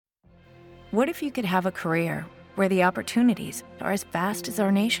What if you could have a career where the opportunities are as vast as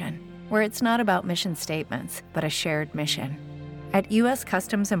our nation, where it's not about mission statements, but a shared mission? At U.S.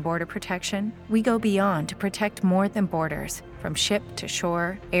 Customs and Border Protection, we go beyond to protect more than borders. From ship to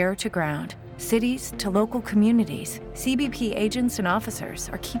shore, air to ground, cities to local communities, CBP agents and officers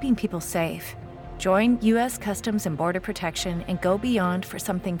are keeping people safe. Join U.S. Customs and Border Protection and go beyond for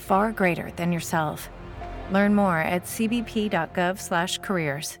something far greater than yourself. Learn more at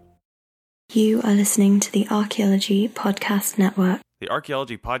cbp.gov/careers. You are listening to the Archaeology Podcast Network. The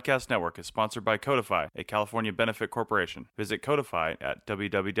Archaeology Podcast Network is sponsored by Codify, a California benefit corporation. Visit Codify at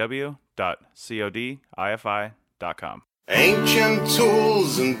www.codifi.com. Ancient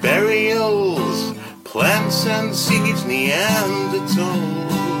tools and burials, plants and seeds,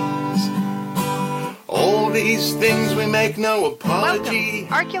 Neanderthals. All these things we make no apology. Welcome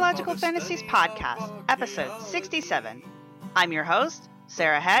to Archaeological Fantasies Podcast, episode 67. I'm your host,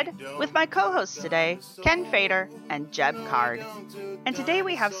 Sarah Head, with my co-hosts today, Ken Fader and Jeb Card. And today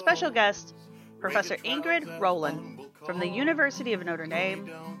we have special guest, Professor Ingrid Roland from the University of Notre Dame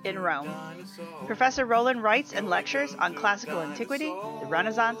in Rome. Professor Roland writes and lectures on classical antiquity, the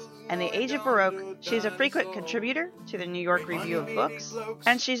Renaissance, and the Age of Baroque. She's a frequent contributor to the New York Review of Books,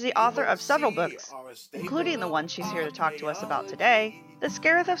 and she's the author of several books, including the one she's here to talk to us about today, The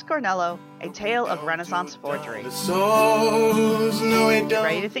Scareth of Scornello, A Tale of Renaissance Forgery.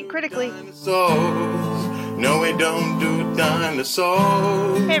 Ready to think critically. No, we don't do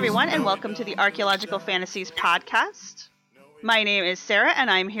dinosaurs. Hey everyone, and welcome to the Archaeological Fantasies Podcast. My name is Sarah,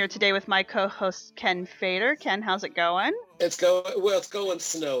 and I'm here today with my co-host Ken Fader. Ken, how's it going? It's going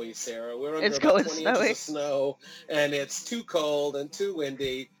snowy, Sarah. We're under about 20 inches of snow, and it's too cold and too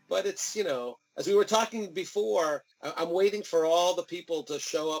windy. But it's, as we were talking before, I'm waiting for all the people to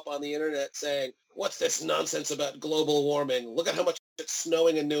show up on the internet saying, "What's this nonsense about global warming? Look at how much it's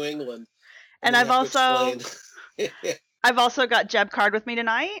snowing in New England." And I've also got Jeb Card with me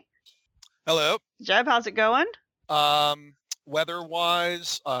tonight. Hello. Jeb, how's it going?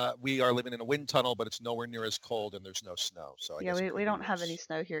 Weather-wise, we are living in a wind tunnel, but it's nowhere near as cold, and there's no snow. So I guess we don't have any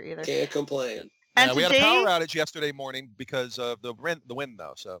snow here either. Can't complain. And we had a power outage yesterday morning because of the wind,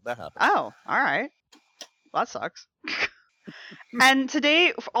 though, so that happened. Oh, all right. Well, that sucks. And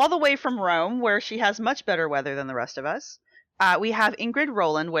today, all the way from Rome, where she has much better weather than the rest of us, we have Ingrid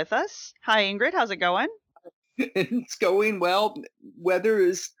Roland with us. Hi, Ingrid. How's it going? It's going well. Weather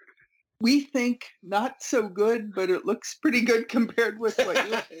is, we think, not so good, but it looks pretty good compared with what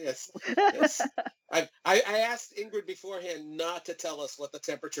you... Yes. I asked Ingrid beforehand not to tell us what the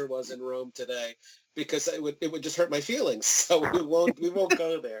temperature was in Rome today because it would just hurt my feelings. So we won't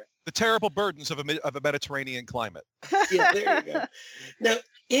go there. The terrible burdens of a Mediterranean climate. Yeah, there you go. Now,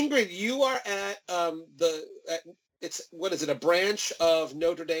 Ingrid, you are at a branch of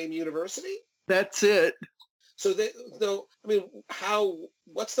Notre Dame University? That's it. So,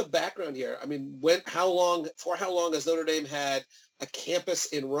 what's the background here? I mean, how long has Notre Dame had a campus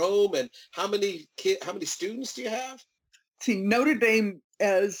in Rome, and how many students do you have? See, Notre Dame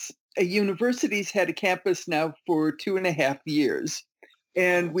as a university's had a campus now for 2.5 years,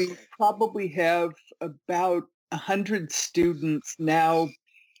 and we probably have about 100 students now,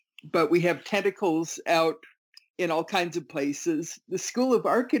 but we have tentacles out in all kinds of places. The School of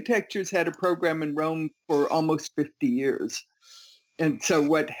Architecture's had a program in Rome for almost 50 years. And so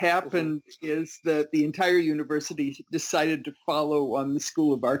what happened is that the entire university decided to follow on the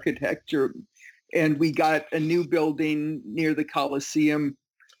School of Architecture. And we got a new building near the Colosseum,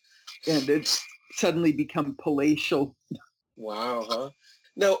 and it's suddenly become palatial. Wow, huh?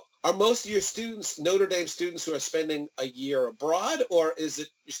 Now, are most of your students Notre Dame students who are spending a year abroad, or is it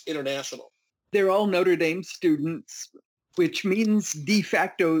just international? They're all Notre Dame students, which means de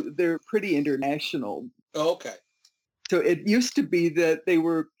facto they're pretty international. Oh, okay. So it used to be that they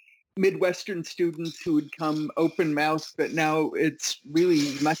were Midwestern students who would come open mouth, but now it's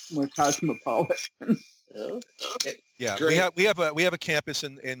really much more cosmopolitan. Okay. Yeah, Great. we have a campus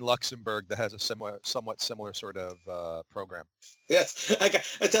in Luxembourg that has a somewhat similar sort of program. Yes, I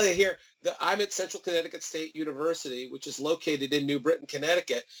tell you here, I'm at Central Connecticut State University, which is located in New Britain,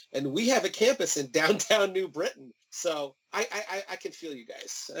 Connecticut, and we have a campus in downtown New Britain. So I can feel you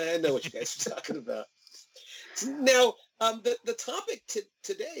guys. I know what you guys are talking about. Now, the topic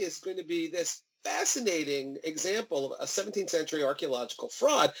today is going to be this fascinating example of a 17th century archaeological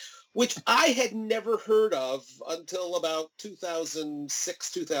fraud, which I had never heard of until about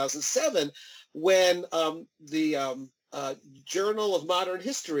 2006, 2007, when the Journal of Modern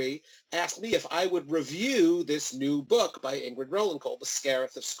History asked me if I would review this new book by Ingrid Roland called The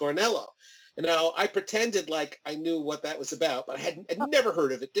Scareth of Scornello. I pretended like I knew what that was about, but I'd never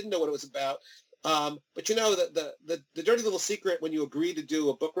heard of it, didn't know what it was about. But the dirty little secret when you agree to do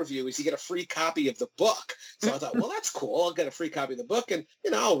a book review is you get a free copy of the book. So I thought, well, that's cool. I'll get a free copy of the book, and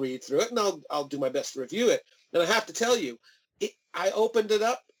I'll read through it, and I'll do my best to review it. And I have to tell you, I opened it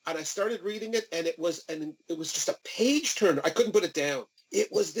up and I started reading it, and it was just a page turner. I couldn't put it down. It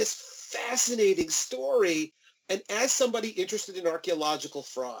was this fascinating story. And as somebody interested in archaeological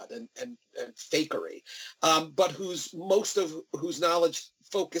fraud and fakery, but whose knowledge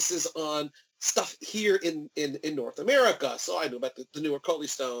focuses on stuff here in North America. So I knew about the Newark Coley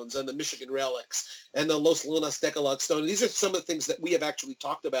stones and the Michigan relics and the Los Lunas Decalogue stone. These are some of the things that we have actually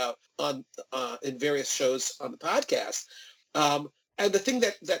talked about on in various shows on the podcast. And the thing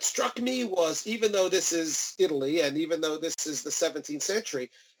that struck me was, even though this is Italy and even though this is the 17th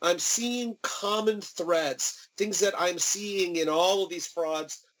century, I'm seeing common threads, things that I'm seeing in all of these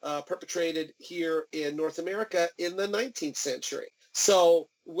frauds perpetrated here in North America in the 19th century. So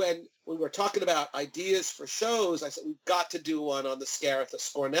when we're talking about ideas for shows, I said, we've got to do one on the Scarith of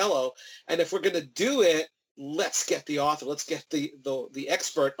Scornello. And if we're going to do it, let's get the author, let's get the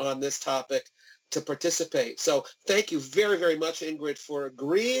expert on this topic to participate. So thank you very, very much, Ingrid, for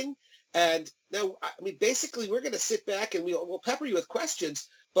agreeing. And now, basically, we're going to sit back and we'll pepper you with questions,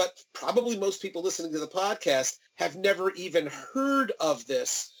 but probably most people listening to the podcast have never even heard of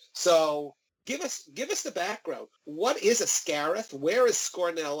this. So give us the background. What is a Scarith? Where is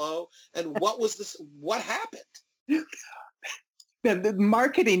Scornello? And what was this? What happened? The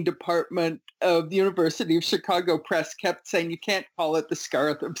marketing department of the University of Chicago Press kept saying you can't call it the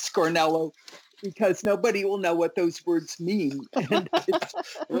Scarith of Scornello because nobody will know what those words mean. And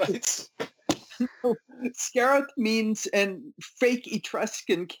Right. Scarith means a fake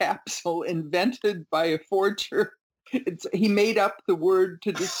Etruscan capsule invented by a forger. He made up the word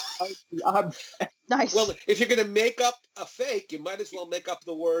to describe the object. Nice. Well, if you're going to make up a fake, you might as well make up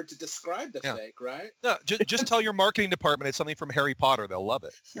the word to describe the fake, right? No, just tell your marketing department it's something from Harry Potter. They'll love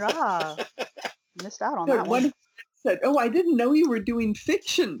it. Ah, missed out on that one. One said, "Oh, I didn't know you were doing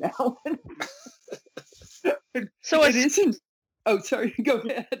fiction now." So it isn't. Oh, sorry. Go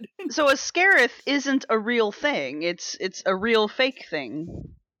ahead. So a Scarith isn't a real thing. It's a real fake thing.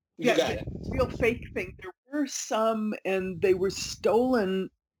 You got it. Real fake thing. There were some, and they were stolen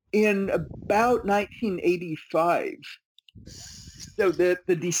in about 1985. So that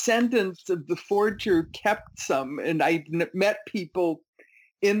the descendants of the forger kept some, and I met people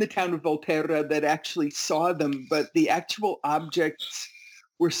in the town of Volterra that actually saw them, but the actual objects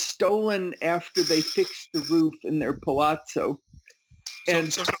were stolen after they fixed the roof in their palazzo.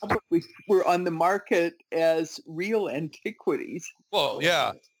 And probably were on the market as real antiquities. Well,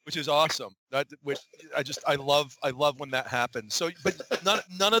 yeah, which is awesome. I love when that happens. So, but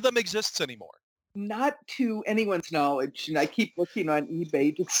none of them exists anymore. Not to anyone's knowledge, and I keep looking on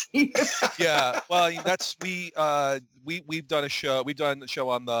eBay to see. Yeah, well, that's we've done a show. We've done a show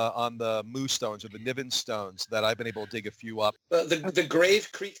on the Moose stones or the Niven stones that I've been able to dig a few up. The Grave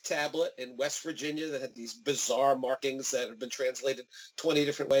Creek tablet in West Virginia that had these bizarre markings that have been translated 20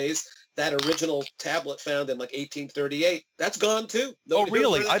 different ways. That original tablet found in like 1838, that's gone too. Nobody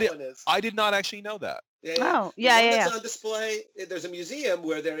really? I did not actually know that. Yeah. Oh, yeah. It's on display. There's a museum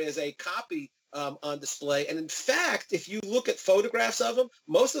where there is a copy on display, and in fact, if you look at photographs of them,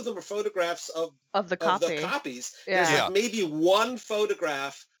 most of them are photographs of the copies. Yeah. There's like maybe one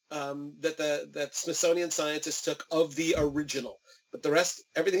photograph that Smithsonian scientists took of the original, but the rest,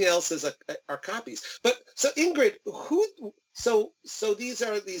 everything else are copies. But so Ingrid, so these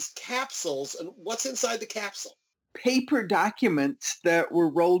are these capsules, and what's inside the capsule? Paper documents that were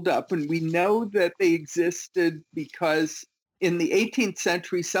rolled up, and we know that they existed because in the 18th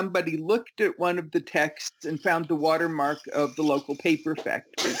century, somebody looked at one of the texts and found the watermark of the local paper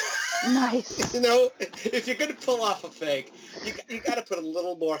factory. Nice. If you're going to pull off a fake, you got to put a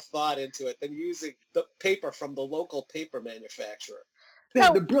little more thought into it than using the paper from the local paper manufacturer.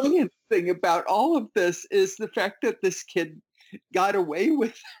 The brilliant thing about all of this is the fact that this kid got away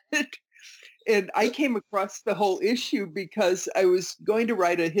with it. And I came across the whole issue because I was going to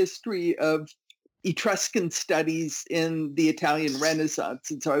write a history of Etruscan studies in the Italian Renaissance.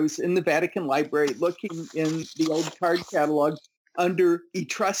 And so I was in the Vatican Library looking in the old card catalog under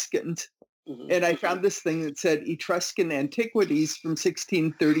Etruscans. Mm-hmm. And I found this thing that said Etruscan Antiquities from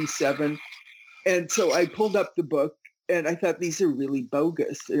 1637. And so I pulled up the book and I thought, these are really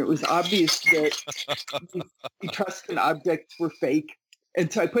bogus. And it was obvious that Etruscan objects were fake. And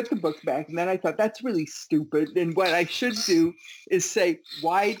so I put the book back, and then I thought, that's really stupid. And what I should do is say,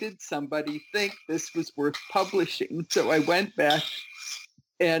 why did somebody think this was worth publishing? So I went back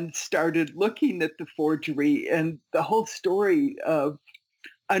and started looking at the forgery, and the whole story of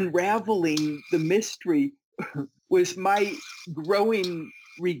unraveling the mystery was my growing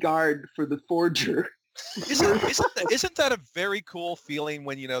regard for the forger. Isn't that a very cool feeling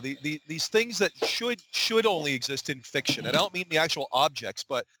when, these things that should only exist in fiction, and I don't mean the actual objects,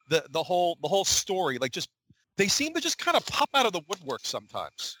 but the whole story, like they seem to just kind of pop out of the woodwork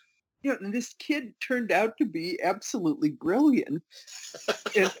sometimes. And this kid turned out to be absolutely brilliant.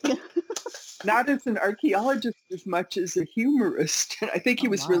 And not as an archaeologist as much as a humorist. I think he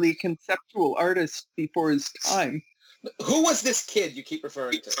was really a conceptual artist before his time. Who was this kid you keep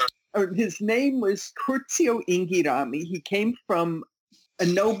referring to? His name was Curzio Ingirami. He came from a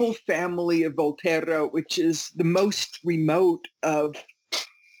noble family of Volterra, which is the most remote of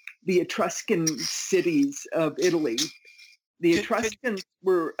the Etruscan cities of Italy. The Etruscans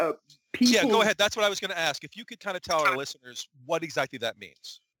were people... Yeah, go ahead. That's what I was going to ask. If you could kind of tell our listeners what exactly that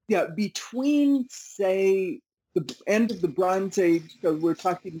means. Yeah, between, say, the end of the Bronze Age, so we're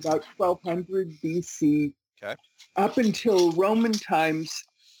talking about 1200 BC, okay, up until Roman times,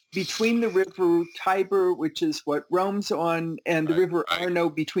 between the river Tiber, which is what Rome's on, and the river Arno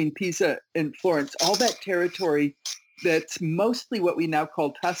between Pisa and Florence, all that territory that's mostly what we now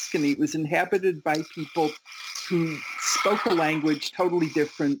call Tuscany was inhabited by people who spoke a language totally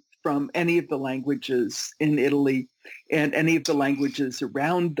different from any of the languages in Italy and any of the languages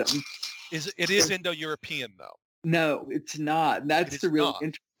around them. It is Indo-European, though? No, it's not. That's the real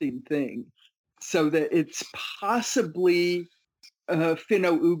interesting thing. So that it's possibly a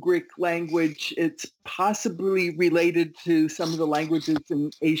Finno-Ugric language. It's possibly related to some of the languages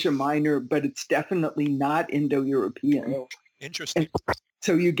in Asia Minor, but it's definitely not Indo-European. Oh, interesting. And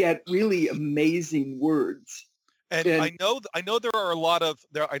so you get really amazing words. And I know there are a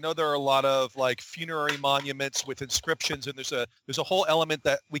lot of like funerary monuments with inscriptions, and there's a whole element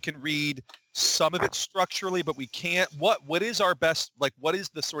that we can read some of it structurally, but we can't. What is our best, like, what is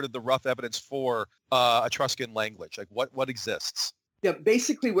the sort of the rough evidence for Etruscan language? Like what exists? Yeah,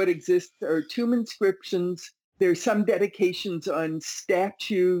 basically what exists are tomb inscriptions. There's some dedications on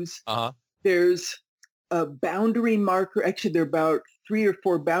statues. There's a boundary marker. Actually, there are about 3 or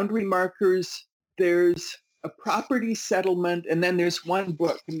 4 boundary markers. There's a property settlement, and then there's one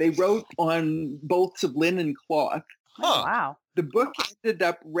book, and they wrote on bolts of linen cloth. Oh, wow. The book ended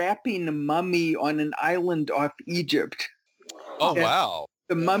up wrapping a mummy on an island off Egypt. Oh, and wow.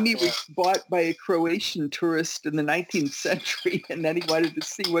 The mummy was bought by a Croatian tourist in the 19th century, and then he wanted to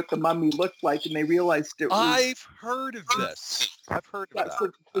see what the mummy looked like, and they realized it was... I've heard of this. I've heard of that. So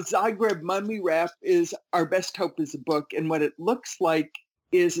the Zagreb mummy wrap is Our Best Hope is a book, and what it looks like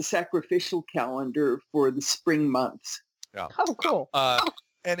is a sacrificial calendar for the spring months. Yeah. Oh, cool.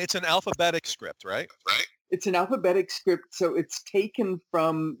 And it's an alphabetic script, right? It's an alphabetic script, so it's taken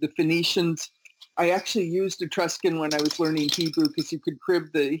from the Phoenicians. I actually used Etruscan when I was learning Hebrew because you could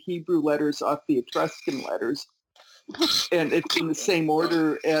crib the Hebrew letters off the Etruscan letters. And it's in the same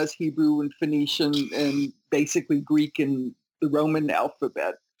order as Hebrew and Phoenician and basically Greek and the Roman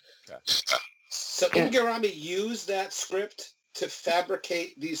alphabet. Okay. So Ingirami used that script to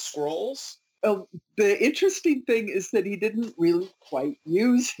fabricate these scrolls? Well, the interesting thing is that he didn't really quite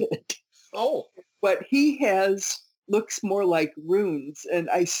use it. Oh. What he has looks more like runes, and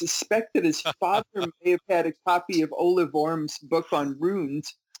I suspect that his father may have had a copy of Olive Orm's book on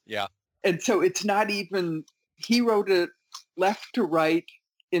runes. Yeah. And so it's not even, he wrote it left to right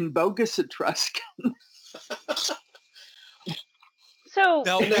in bogus Etruscan. So,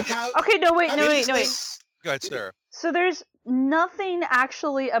 now, okay, no, wait. Go ahead, Sarah. So there's nothing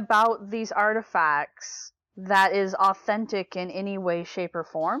actually about these artifacts that is authentic in any way, shape, or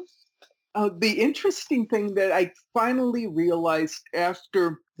form? The interesting thing that I finally realized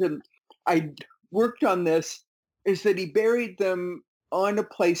after I worked on this is that he buried them on a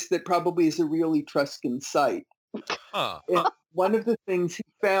place that probably is a real Etruscan site. And one of the things he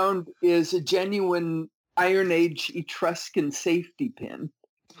found is a genuine Iron Age Etruscan safety pin,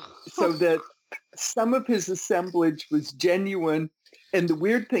 so that some of his assemblage was genuine. And the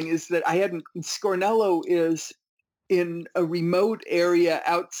weird thing is that Scornello is in a remote area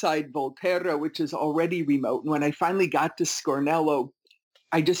outside Volterra, which is already remote. And when I finally got to Scornello,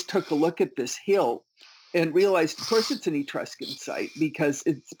 I just took a look at this hill and realized, of course, it's an Etruscan site because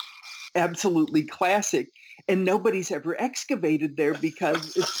it's absolutely classic. And nobody's ever excavated there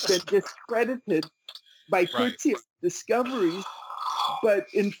because it's been discredited by Curzio's discoveries. But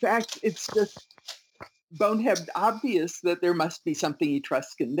in fact, it's just bonehead obvious that there must be something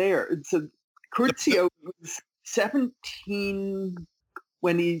Etruscan there. And so Curzio was 17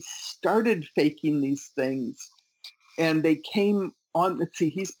 when he started faking these things, and they came let's see,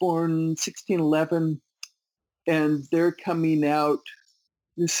 he's born 1611, and they're coming out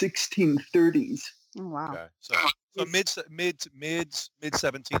the 1630s. Oh, wow. Okay. So mid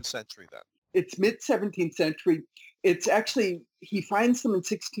 17th century then. It's mid 17th century. It's actually, he finds them in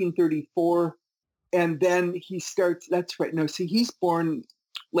 1634, and then he starts, that's right. No, see, he's born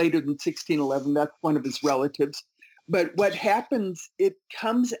later than 1611. That's one of his relatives. But what happens, it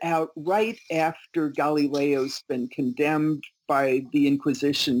comes out right after Galileo's been condemned by the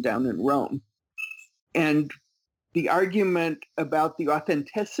Inquisition down in Rome. And the argument about the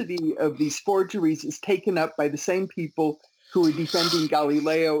authenticity of these forgeries is taken up by the same people who are defending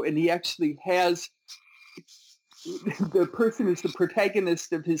Galileo. And he actually has the person who's the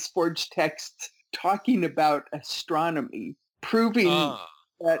protagonist of his forged texts talking about astronomy, proving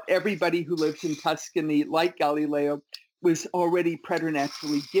that everybody who lives in Tuscany, like Galileo, was already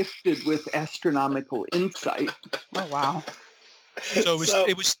preternaturally gifted with astronomical insight. Oh, wow. So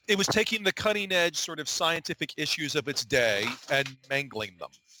it was taking the cutting edge sort of scientific issues of its day and mangling them.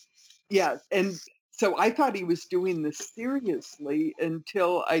 Yeah, and so I thought he was doing this seriously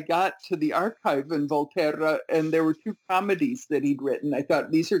until I got to the archive in Volterra, and there were 2 comedies that he'd written. I thought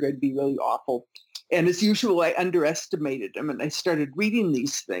these are going to be really awful. And as usual, I underestimated him, and I started reading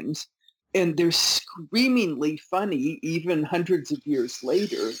these things, and they're screamingly funny, even hundreds of years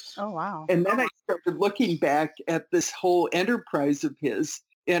later. Oh, wow. And then I started looking back at this whole enterprise of his,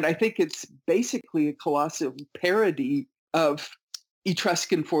 and I think it's basically a colossal parody of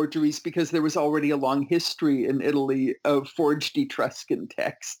Etruscan forgeries, because there was already a long history in Italy of forged Etruscan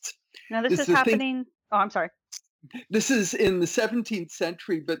texts. Now, this is happening... Oh, I'm sorry. This is in the 17th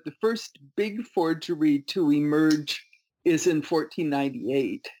century, but the first big forgery to emerge is in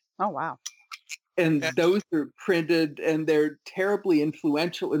 1498. Oh, wow. And those are printed, and they're terribly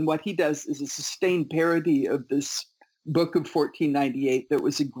influential. And what he does is a sustained parody of this book of 1498 that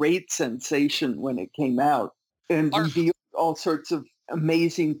was a great sensation when it came out, and revealed all sorts of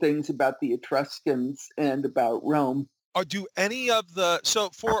amazing things about the Etruscans and about Rome. Do any of the, so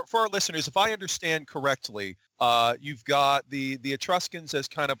for our listeners, if I understand correctly, you've got the Etruscans as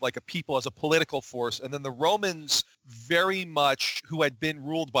kind of like a people, as a political force, and then the Romans very much, who had been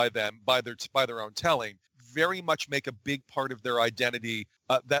ruled by them, by their own telling, very much make a big part of their identity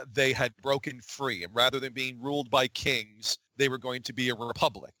that they had broken free. And rather than being ruled by kings, they were going to be a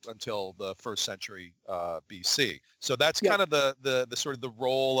republic until the 1st century BC. So that's kind of the sort of the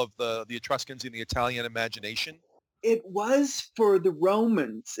role of the Etruscans in the Italian imagination. It was for the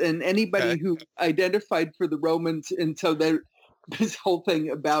Romans, and anybody who identified for the Romans. And so this whole thing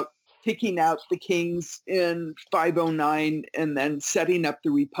about kicking out the kings in 509 and then setting up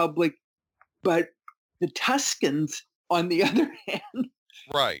the Republic. But the Tuscans, on the other hand,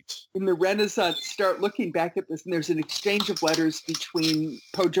 right, in the Renaissance, start looking back at this, and there's an exchange of letters between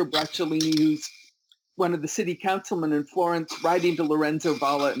Poggio Bracciolini, who's one of the city councilmen in Florence, writing to Lorenzo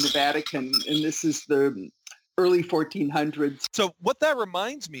Valla in the Vatican, and this is the early 1400s. So what that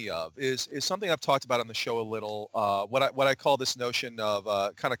reminds me of is something I've talked about on the show a little, what I call this notion of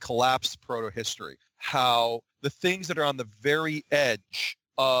kind of collapsed proto-history, how the things that are on the very edge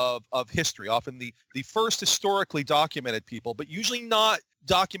of history, often the first historically documented people, but usually not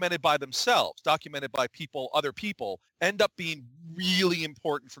documented by themselves, documented by other people, end up being really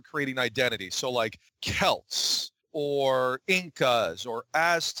important for creating identity. So like Celts or Incas or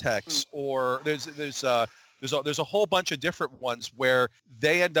Aztecs, or there's a whole bunch of different ones where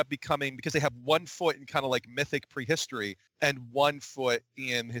they end up becoming, because they have one foot in kind of like mythic prehistory and one foot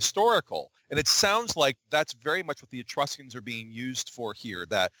in historical. And it sounds like that's very much what the Etruscans are being used for here.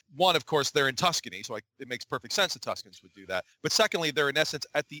 That one, of course, they're in Tuscany, so it makes perfect sense the Tuscans would do that. But secondly, they're in essence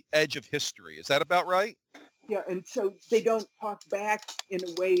at the edge of history. Is that about right? Yeah, and so they don't talk back in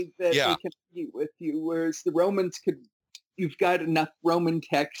a way that they can argue with you, whereas the Romans could. You've got enough Roman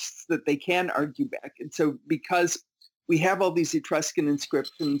texts that they can argue back. And so because we have all these Etruscan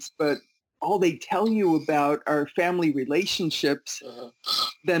inscriptions, but all they tell you about are family relationships,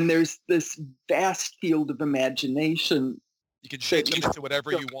 then there's this vast field of imagination. You can shape them into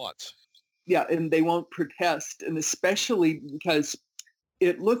whatever you want. Yeah, and they won't protest. And especially because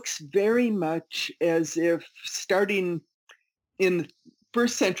it looks very much as if starting in the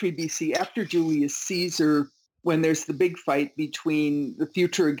 1st century BC, after Julius Caesar, when there's the big fight between the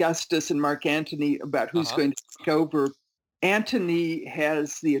future Augustus and Mark Antony about who's going to take over, Antony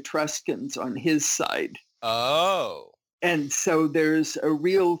has the Etruscans on his side. Oh. And so there's a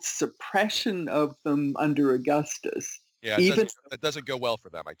real suppression of them under Augustus. Yeah, it doesn't go well for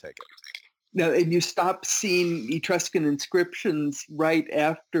them, I take it. No, and you stop seeing Etruscan inscriptions right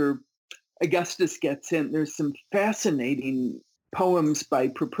after Augustus gets in. There's some fascinating poems by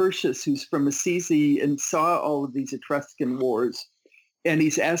Propertius, who's from Assisi and saw all of these Etruscan wars. And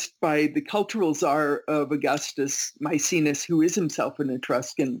he's asked by the cultural czar of Augustus, Maecenas, who is himself an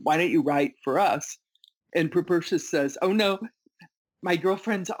Etruscan, why don't you write for us? And Propertius says, oh no, my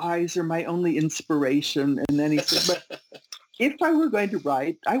girlfriend's eyes are my only inspiration. And then he said, but if I were going to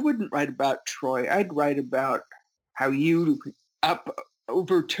write, I wouldn't write about Troy. I'd write about how you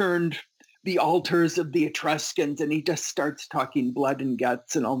overturned the altars of the Etruscans. And he just starts talking blood and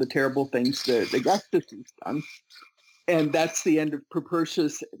guts and all the terrible things that Augustus has done. And that's the end of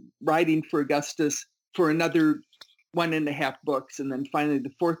Propertius writing for Augustus for another 1.5 books. And then finally,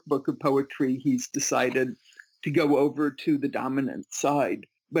 the 4th book of poetry, he's decided to go over to the dominant side.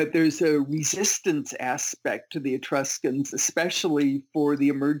 But there's a resistance aspect to the Etruscans, especially for the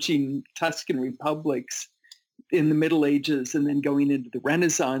emerging Tuscan republics in the Middle Ages and then going into the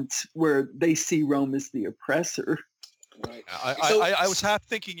Renaissance, where they see Rome as the oppressor. Right. I was half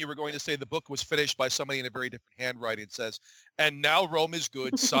thinking you were going to say the book was finished by somebody in a very different handwriting. It says, and now Rome is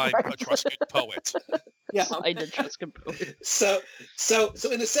good, signed Etruscan poet. Yeah. Signed Etruscan poet. So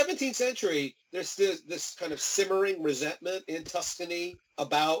in the 17th century, there's this kind of simmering resentment in Tuscany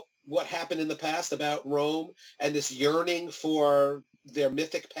about what happened in the past, about Rome, and this yearning for their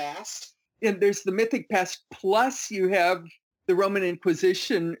mythic past. And there's the mythic past, plus you have the Roman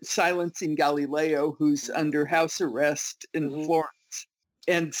Inquisition silencing Galileo, who's under house arrest in Florence.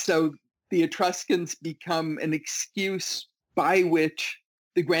 And so the Etruscans become an excuse by which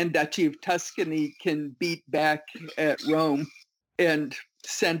the Grand Duchy of Tuscany can beat back at Rome and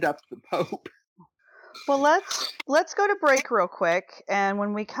send up the Pope. Well, let's go to break real quick, and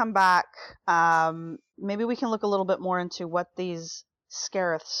when we come back, maybe we can look a little bit more into what these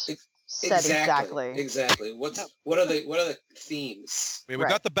scarifs said exactly. Exactly. What are the themes? We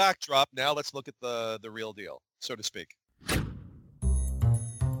got the backdrop. Now let's look at the real deal, so to speak.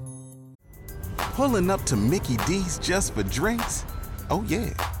 Pulling up to Mickey D's just for drinks? Oh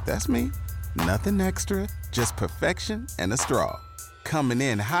yeah, that's me. Nothing extra, just perfection and a straw. Coming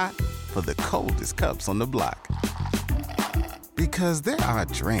in hot for the coldest cups on the block. Because there are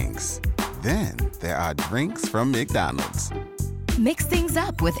drinks. Then there are drinks from McDonald's. Mix things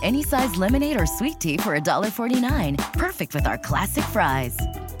up with any size lemonade or sweet tea for $1.49. Perfect with our classic fries.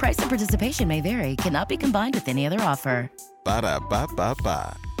 Price and participation may vary. Cannot be combined with any other offer.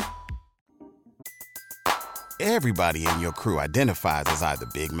 Ba-da-ba-ba-ba. Everybody in your crew identifies as either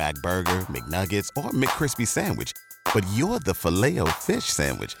Big Mac Burger, McNuggets, or McCrispy Sandwich. But you're the Filet-O-Fish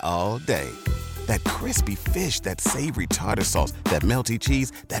Sandwich all day. That crispy fish, that savory tartar sauce, that melty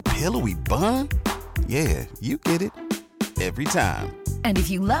cheese, that pillowy bun. Yeah, you get it. Every time. And if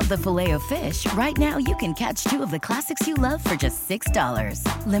you love the Filet-O-Fish, right now you can catch 2 of the classics you love for just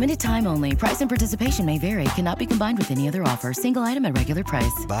 $6. Limited time only. Price and participation may vary. Cannot be combined with any other offer. Single item at regular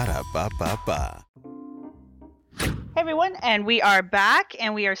price. Ba-da-ba-ba-ba. Hey everyone, and we are back,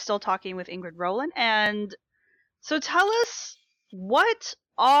 and we are still talking with Ingrid Rowland. And so tell us, we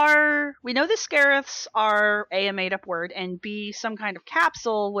know the scarifs are A, a made-up word, and B, some kind of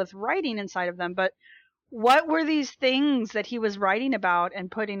capsule with writing inside of them, but what were these things that he was writing about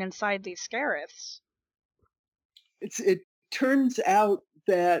and putting inside these scarifs? It turns out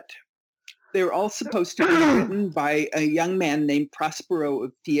that they're all supposed to be written by a young man named Prospero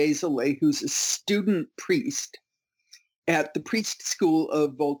of Fiesole, who's a student priest at the priest school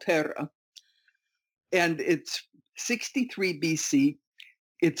of Volterra. And it's 63 BC.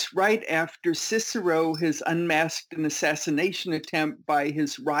 It's right after Cicero has unmasked an assassination attempt by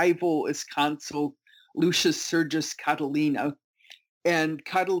his rival as consul, Lucius Sergius Catilina. And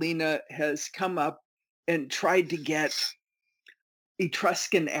Catilina has come up and tried to get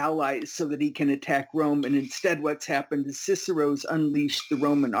Etruscan allies so that he can attack Rome. And instead what's happened is Cicero's unleashed the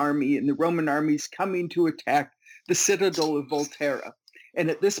Roman army, and the Roman army's coming to attack the citadel of Volterra. And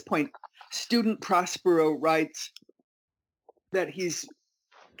at this point, student Prospero writes that he's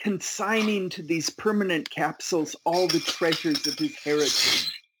consigning to these permanent capsules all the treasures of his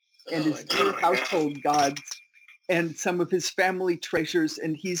heritage and his dear household gods and some of his family treasures,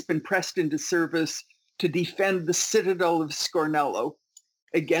 and he's been pressed into service to defend the citadel of Scornello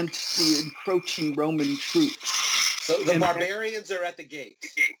against the encroaching Roman troops. So the barbarians are at the gates.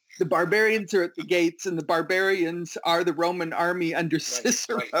 The barbarians are at the gates, and the barbarians are the Roman army under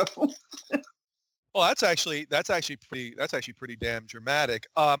Cicero. Right. Well, that's actually pretty damn dramatic.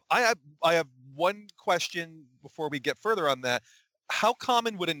 I have one question before we get further on that. How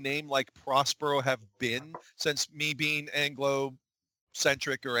common would a name like Prospero have been, since me being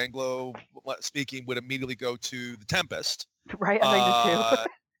Anglo-centric or Anglo-speaking would immediately go to The Tempest? Right, I think too.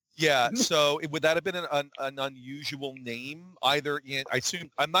 Yeah, so would that have been an unusual name either in, I assume,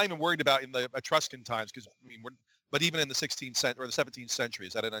 I'm not even worried about in the Etruscan times, because I mean, but even in the 16th century or the 17th century,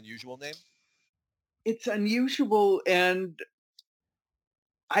 is that an unusual name? It's unusual, and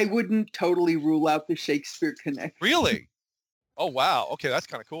I wouldn't totally rule out the Shakespeare connection. Really? Oh, wow. Okay, that's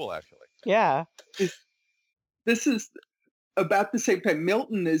kind of cool, actually. Yeah. This is about the same time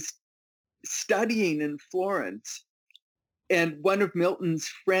Milton is studying in Florence, and one of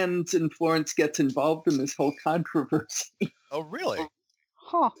Milton's friends in Florence gets involved in this whole controversy. Oh, really?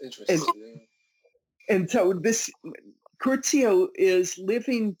 Huh. Interesting. And so Curzio is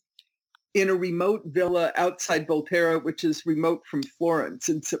living in a remote villa outside Volterra, which is remote from Florence.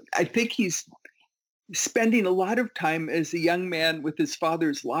 And so I think he's spending a lot of time as a young man with his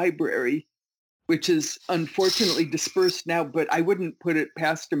father's library, which is unfortunately dispersed now, but I wouldn't put it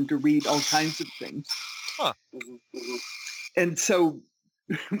past him to read all kinds of things. Huh. And so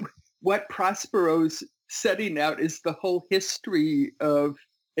what Prospero's setting out is the whole history of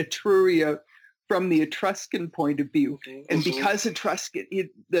Etruria from the Etruscan point of view. And because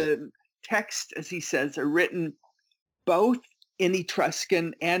the text, as he says, are written both in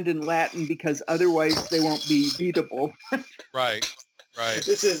Etruscan and in Latin, because otherwise they won't be readable. Right.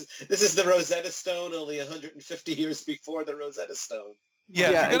 This is the Rosetta Stone, only 150 years before the Rosetta Stone.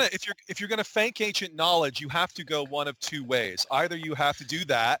 Yeah, if you're gonna thank ancient knowledge, you have to go one of two ways. Either you have to do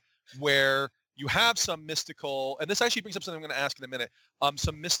that where you have some mystical, and this actually brings up something I'm going to ask in a minute,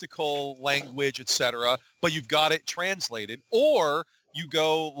 some mystical language, etc., but you've got it translated, or you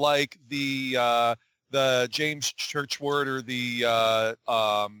go like the James Churchward or the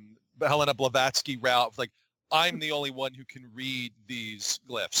Helena Blavatsky route, like, I'm the only one who can read these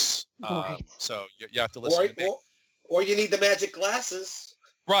glyphs. So you have to listen to me. Or you need the magic glasses.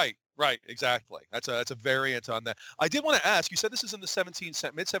 Right, exactly. That's a variant on that. I did want to ask, you said this is in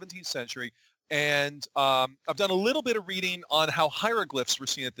the mid-17th century, and I've done a little bit of reading on how hieroglyphs were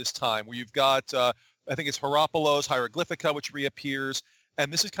seen at this time, where you've got, I think it's Heropolos Hieroglyphica, which reappears,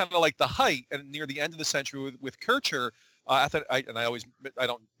 and this is kind of like the height, and near the end of the century with Kircher, I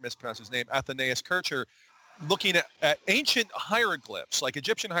don't mispronounce his name, Athenaeus Kircher, looking at ancient hieroglyphs, like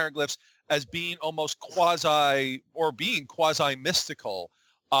Egyptian hieroglyphs, as being almost quasi-mystical.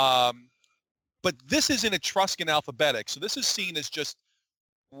 But this is in Etruscan alphabetic, so this is seen as just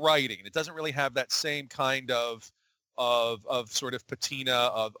writing. It doesn't really have that same kind of sort of patina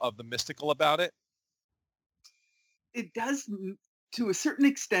of the mystical about it. It does to a certain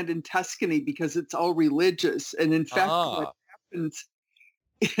extent in Tuscany, because it's all religious. And in fact, what happens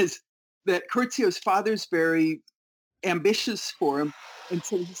is that Curzio's father's very ambitious for him. And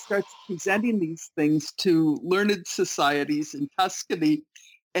so he starts presenting these things to learned societies in Tuscany.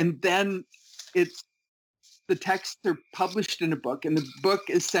 And then the texts are published in a book, and the book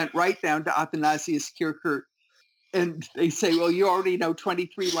is sent right down to Athanasius Kircher. And they say, well, you already know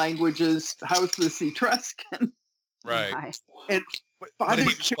 23 languages. How's this Etruscan? Right. And Father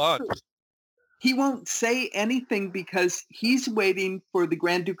Kircher, he won't say anything because he's waiting for the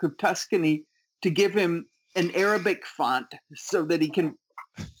Grand Duke of Tuscany to give him an Arabic font so that he can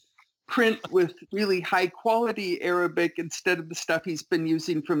print with really high quality Arabic instead of the stuff he's been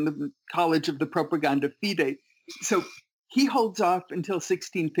using from the College of the Propaganda Fide. So he holds off until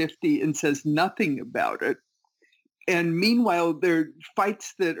 1650 and says nothing about it. And meanwhile, there are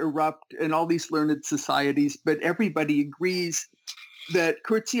fights that erupt in all these learned societies, but everybody agrees that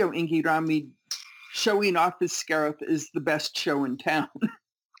Curzio Inghirami showing off his scarab is the best show in town.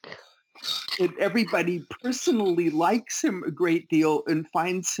 And everybody personally likes him a great deal and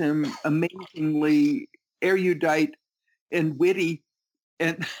finds him amazingly erudite and witty.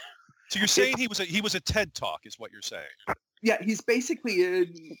 And so you're saying he was a TED Talk, is what you're saying? Yeah, he's basically a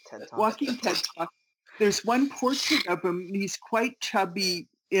walking TED Talk. There's one portrait of him. He's quite chubby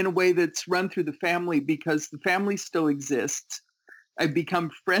in a way that's run through the family because the family still exists. I've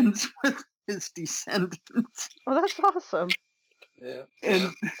become friends with his descendants. Oh, that's awesome. Yeah.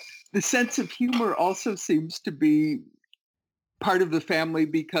 And the sense of humor also seems to be part of the family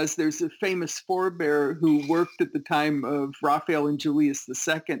because there's a famous forebear who worked at the time of Raphael and Julius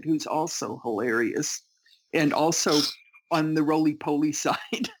II, who's also hilarious and also on the roly-poly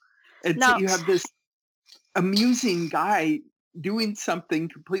side. And so you have this amusing guy doing something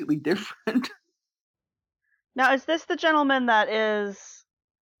completely different. Now, is this the gentleman that is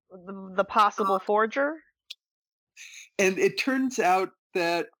the possible forger? And it turns out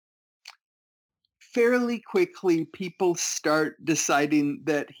that fairly quickly people start deciding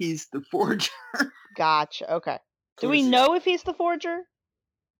that he's the forger. Gotcha. Okay. Do we know if he's the forger?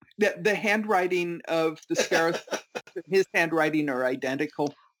 The handwriting of the scarab, his handwriting are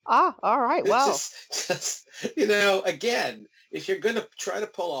identical. Ah, all right. Well, Just, again, if you're going to try to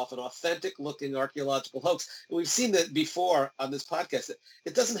pull off an authentic looking archaeological hoax, and we've seen that before on this podcast,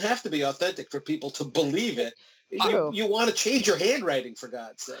 it doesn't have to be authentic for people to believe it. You want to change your handwriting, for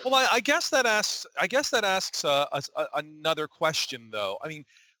God's sake. Well, I guess that asks another question, though. I mean,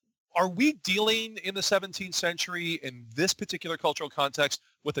 are we dealing in the 17th century in this particular cultural context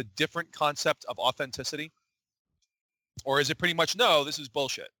with a different concept of authenticity? Or is it pretty much, no, this is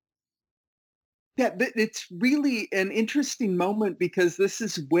bullshit? Yeah, it's really an interesting moment because this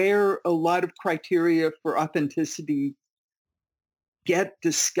is where a lot of criteria for authenticity get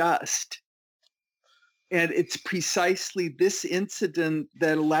discussed. And it's precisely this incident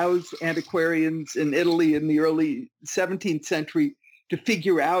that allows antiquarians in Italy in the early 17th century to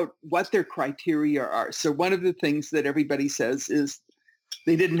figure out what their criteria are. So one of the things that everybody says is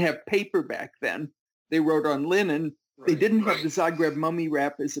they didn't have paper back then. They wrote on linen. They didn't have the Zagreb mummy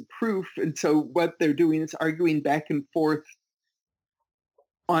wrap as a proof. And so what they're doing is arguing back and forth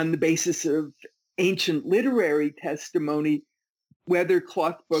on the basis of ancient literary testimony, whether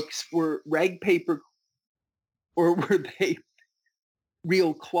cloth books were rag paper or were they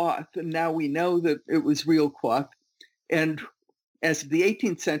real cloth. And now we know that it was real cloth. And as of the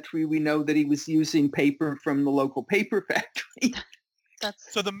 18th century, we know that he was using paper from the local paper factory.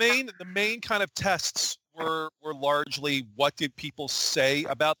 So the main kind of tests were largely, what did people say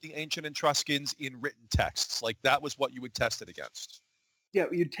about the ancient Etruscans in written texts? Like, that was what you would test it against. Yeah,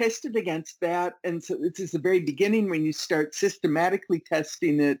 you test it against that. And so this is the very beginning when you start systematically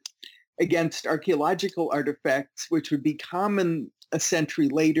testing it against archaeological artifacts, which would be common a century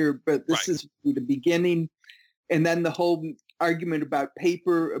later, but this is the beginning. And then the whole argument about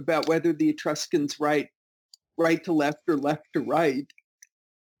paper, about whether the Etruscans write right to left or left to right.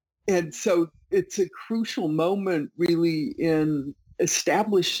 And so it's a crucial moment really in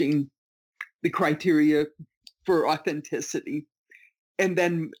establishing the criteria for authenticity. And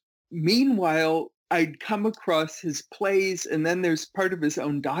then meanwhile, I'd come across his plays, and then there's part of his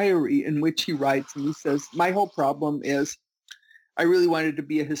own diary in which he writes, and he says, my whole problem is I really wanted to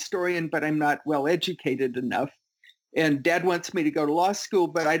be a historian, but I'm not well educated enough. And Dad wants me to go to law school,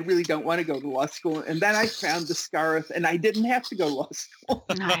 but I really don't want to go to law school. And then I found the Scarif, and I didn't have to go to law school.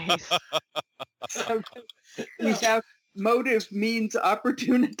 Nice. So we have motive, means,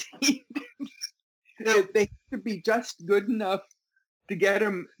 opportunity. They have to be just good enough to get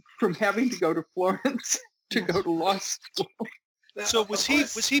him from having to go to Florence to go to law school. So was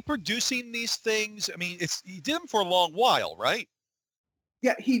he producing these things? I mean, he did them for a long while, right?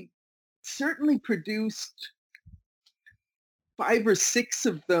 Yeah, he certainly produced 5 or 6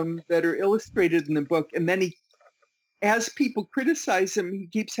 of them that are illustrated in the book. And then as people criticize him, he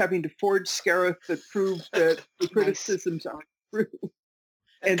keeps having to forge scarif that prove that the criticisms aren't true.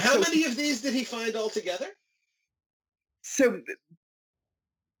 And how many of these did he find altogether? So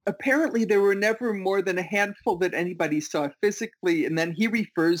apparently there were never more than a handful that anybody saw physically. And then he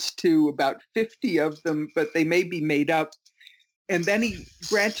refers to about 50 of them, but they may be made up. And then he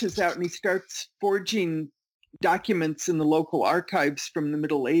branches out and he starts forging documents in the local archives from the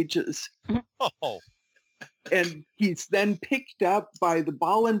Middle Ages. Oh. And he's then picked up by the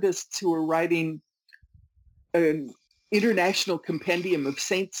Bollandists who are writing an international compendium of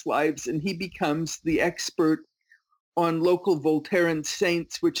saints' lives, and he becomes the expert on local Volterran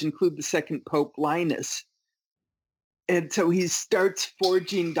saints, which include the second Pope Linus. And so he starts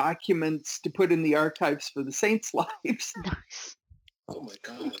forging documents to put in the archives for the saints' lives. Nice. Oh my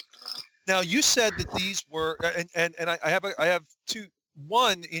God. Now you said that these were, and I have two.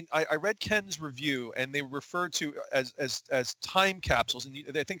 One, I read Ken's review, and they referred to as time capsules,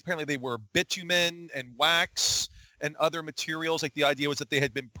 and I think apparently they were bitumen and wax and other materials. Like, the idea was that they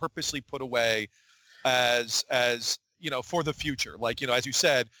had been purposely put away as for the future. Like, as you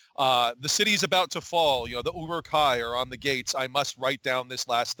said, the city's about to fall. The Uruk-hai are on the gates. I must write down this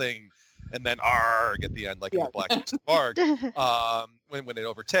last thing, and then arg at the end, like in the Black Books of Arg, when it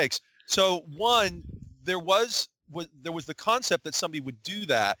overtakes. So one, there was the concept that somebody would do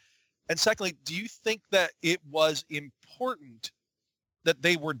that. And secondly, do you think that it was important that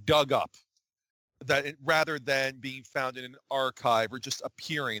they were dug up, rather than being found in an archive or just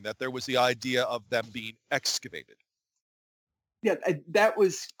appearing, that there was the idea of them being excavated? Yeah, that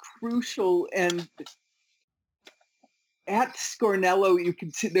was crucial. And at Scornello, you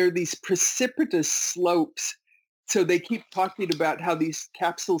can see there are these precipitous slopes. So they keep talking about how these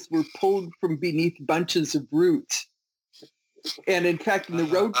capsules were pulled from beneath bunches of roots. And in fact, in the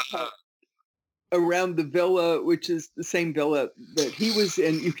road cut around the villa, which is the same villa that he was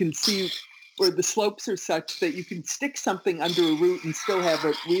in, you can see or the slopes are such that you can stick something under a root and still have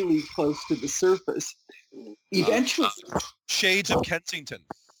it really close to the surface. Eventually, Shades of Kensington.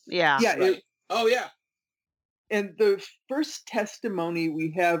 Yeah. yeah. Right. Oh, yeah. And the first testimony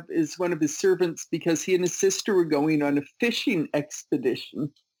we have is one of his servants, because he and his sister were going on a fishing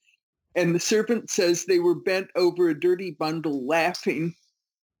expedition. And the servant says they were bent over a dirty bundle laughing.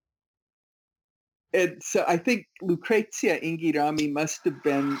 And so I think Lucrezia Ingirami must have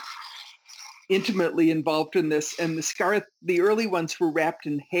been intimately involved in this. And the early ones were wrapped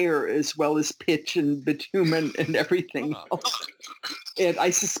in hair as well as pitch and bitumen and everything else. And I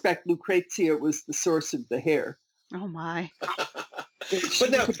suspect Lucrezia was the source of the hair. Oh my.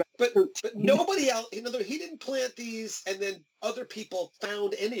 But nobody else, he didn't plant these and then other people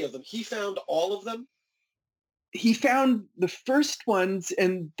found any of them. He found all of them? He found the first ones,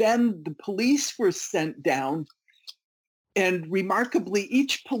 and then the police were sent down. And remarkably,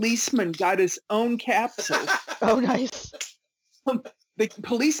 each policeman got his own capsule. Oh, nice. The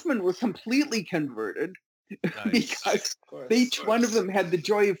policemen were completely converted because each one of them had the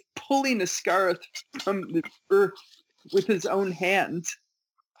joy of pulling a scarf from the earth with his own hands.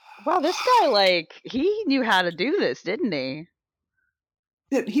 Wow, this guy, he knew how to do this, didn't he?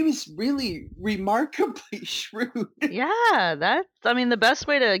 That he was really remarkably shrewd. Yeah, the best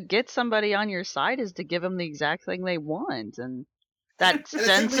way to get somebody on your side is to give them the exact thing they want, and that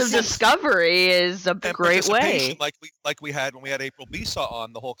sense of discovery is a great way. Like we had when we had April Bisa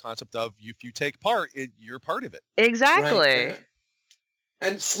on, the whole concept of if you take part, you're part of it. Exactly. Right.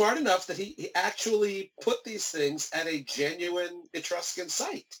 And smart enough that he actually put these things at a genuine Etruscan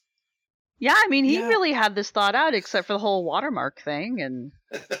site. Yeah, he really had this thought out, except for the whole watermark thing and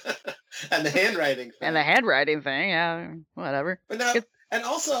and the handwriting thing. Yeah, whatever. But now, and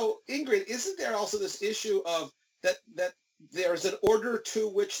also, Ingrid, isn't there also this issue of that there's an order to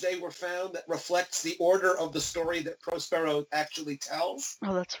which they were found that reflects the order of the story that Prospero actually tells?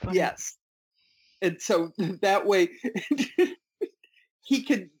 Oh, that's funny. Yes. And so that way he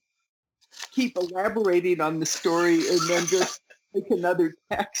could keep elaborating on the story and then just make another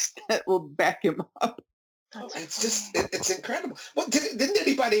text that will back him up. It's incredible. Well, didn't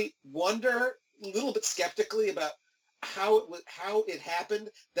anybody wonder a little bit skeptically about how it happened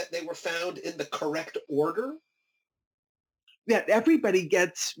that they were found in the correct order? Yeah, everybody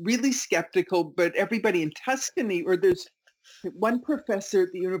gets really skeptical, but everybody in Tuscany, or there's one professor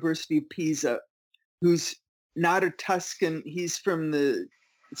at the University of Pisa who's not a Tuscan. He's from the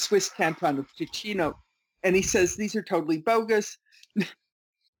Swiss canton of Ticino. And he says, these are totally bogus.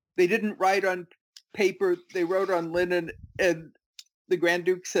 They didn't write on paper. They wrote on linen. And the Grand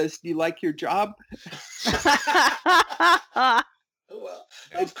Duke says, do you like your job? Well,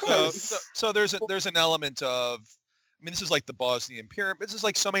 of course. So there's an element of, this is like the Bosnian pyramid. This is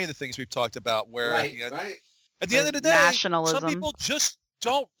like so many of the things we've talked about where at the end of the day, nationalism. Some people just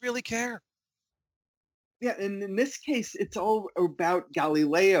don't really care. Yeah, and in this case, it's all about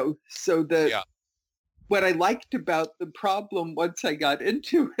Galileo. So what I liked about the problem once I got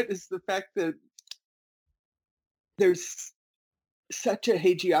into it is the fact that there's such a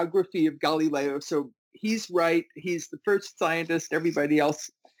hagiography of Galileo. So he's right. He's the first scientist. Everybody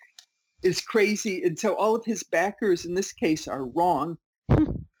else is crazy. And so all of his backers in this case are wrong.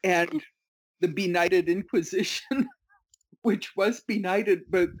 And the benighted Inquisition, which was benighted,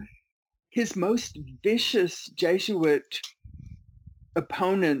 but his most vicious Jesuit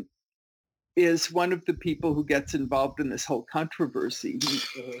opponent is one of the people who gets involved in this whole controversy.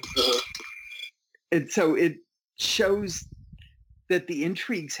 And so it shows that the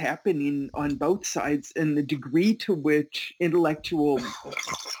intrigues happening on both sides and the degree to which intellectual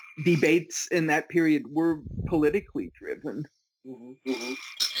debates in that period were politically driven.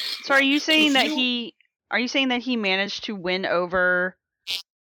 So are you saying that he managed to win over,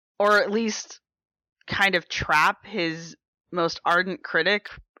 or at least kind of trap his most ardent critic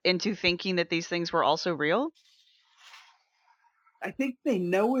into thinking that these things were also real? I think they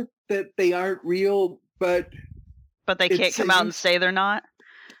know that they aren't real, but they can't come out and say they're not?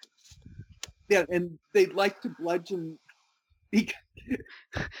 Yeah, and they'd like to bludgeon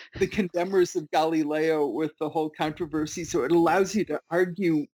the condemners of Galileo with the whole controversy. So it allows you to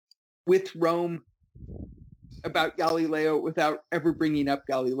argue with Rome about Galileo without ever bringing up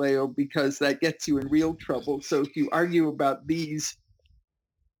Galileo, because that gets you in real trouble. So if you argue about these,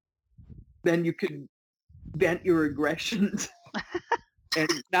 then you could vent your aggressions and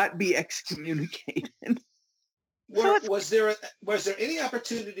not be excommunicated. Was there any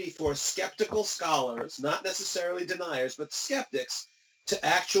opportunity for skeptical scholars, not necessarily deniers, but skeptics, to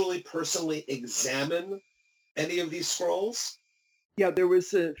actually personally examine any of these scrolls? Yeah, there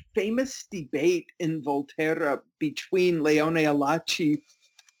was a famous debate in Volterra between Leone Alaci,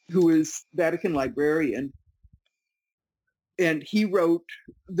 who is Vatican librarian, and he wrote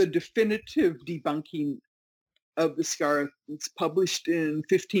the definitive debunking of the Scarth. It's published in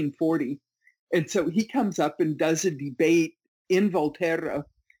 1540. And so he comes up and does a debate in Volterra,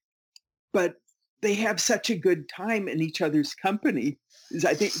 but they have such a good time in each other's company.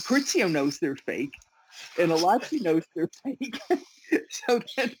 I think Curzio knows they're fake, and Alaci knows they're fake. So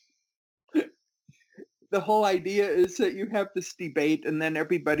then the whole idea is that you have this debate, and then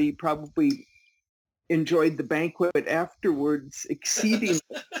everybody probably enjoyed the banquet afterwards exceedingly.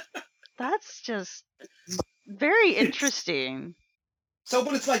 That's just very interesting. So,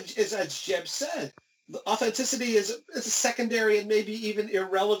 but it's like, as Jeb said, the authenticity is a secondary and maybe even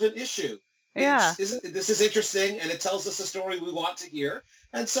irrelevant issue. Yeah. This is interesting, and it tells us a story we want to hear.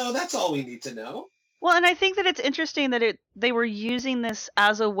 And so that's all we need to know. Well, and I think that it's interesting that they were using this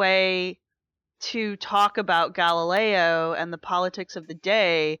as a way to talk about Galileo and the politics of the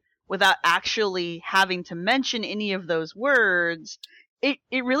day without actually having to mention any of those words. It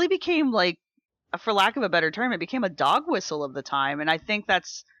really became, like, for lack of a better term, it became a dog whistle of the time. And I think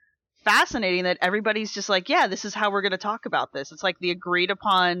that's fascinating that everybody's just like, yeah, this is how we're going to talk about this. It's like the agreed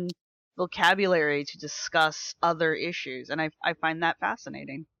upon vocabulary to discuss other issues. And I find that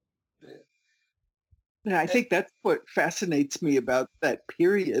fascinating. Yeah, I think that's what fascinates me about that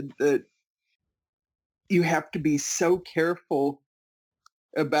period, that you have to be so careful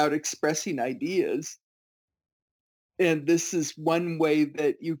about expressing ideas. And this is one way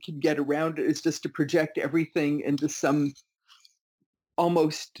that you can get around it, is just to project everything into some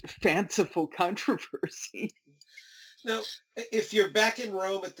almost fanciful controversy. Now, if you're back in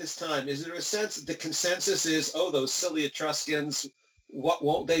Rome at this time, is there a sense that the consensus is, oh, those silly Etruscans, what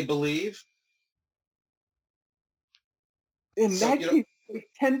won't they believe? In that case, they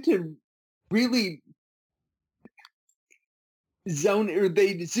tend to really zoom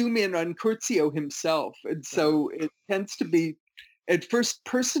in on Curzio himself. And so it tends to be at first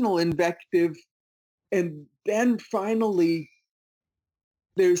personal invective, and then finally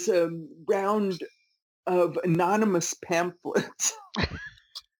there's a round of anonymous pamphlets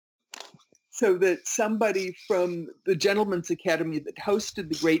so that somebody from the Gentleman's Academy that hosted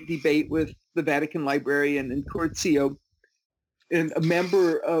the great debate with the Vatican librarian and Curzio, and a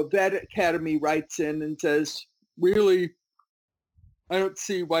member of that academy writes in and says, really, I don't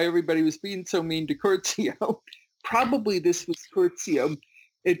see why everybody was being so mean to Curzio. Probably this was Curzio.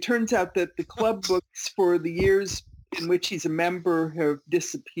 It turns out that the club books for the years in which he's a member have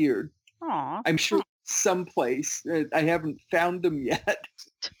disappeared. Aww. I'm sure someplace. I haven't found them yet.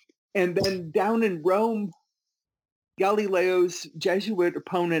 And then down in Rome, Galileo's Jesuit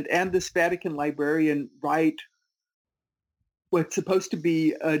opponent and this Vatican librarian write what's supposed to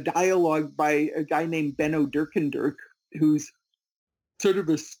be a dialogue by a guy named Benno Dirkendurk, who's sort of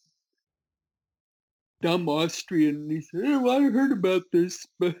a dumb Austrian. And he said, oh, I heard about this,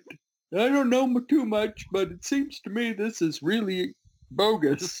 but I don't know too much, but it seems to me this is really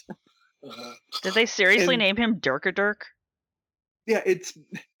bogus. Did they seriously name him Dirkendurk? Yeah, it's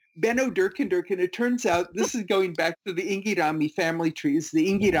Benno Dirkendurk, and it turns out this is going back to the Ingirami family trees. The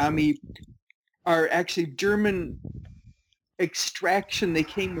Ingirami are actually German extraction. They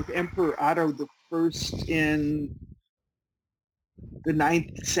came with Emperor Otto I in the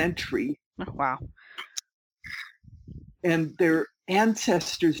 9th century. Oh, wow. And their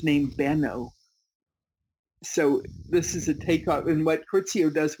ancestors named Benno. So this is a takeoff. And what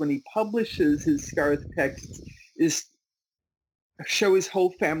Curzio does when he publishes his Scarth texts is show his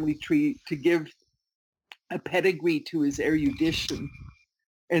whole family tree to give a pedigree to his erudition.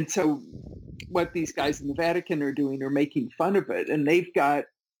 And so what these guys in the Vatican are doing are making fun of it. And they've got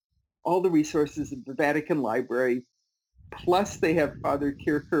all the resources of the Vatican Library, plus they have Father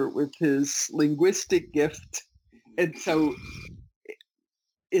Kircher with his linguistic gift. And so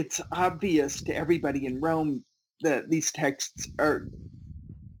it's obvious to everybody in Rome that these texts are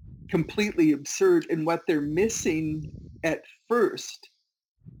completely absurd, and what they're missing at first,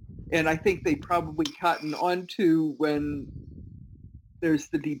 and I think they probably cotton onto when there's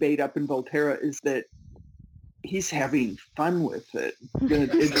the debate up in Volterra, is that he's having fun with it.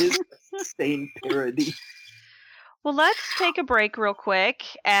 It is a sustained parody. Well, let's take a break real quick,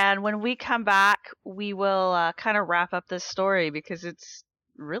 and when we come back, we will kind of wrap up this story, because it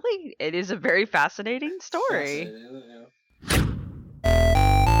is a very fascinating story. Fascinating, yeah.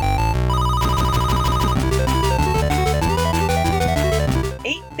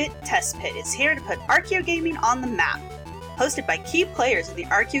 8-Bit Test Pit is here to put Archeogaming on the map. Hosted by key players in the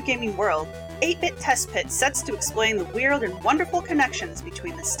Archeogaming world, 8-Bit Test Pit sets to explain the weird and wonderful connections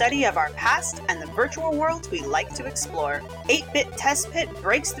between the study of our past and the virtual worlds we like to explore. 8-Bit Test Pit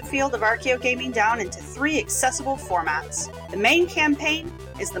breaks the field of archaeogaming down into 3 accessible formats. The main campaign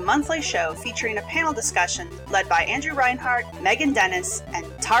is the monthly show featuring a panel discussion led by Andrew Reinhardt, Megan Dennis, and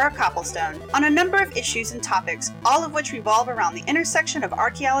Tara Copplestone on a number of issues and topics, all of which revolve around the intersection of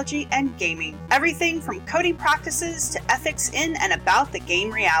archaeology and gaming. Everything from coding practices to ethics in and about the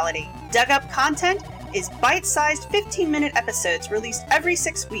game reality. Dug Up content is bite-sized 15-minute episodes released every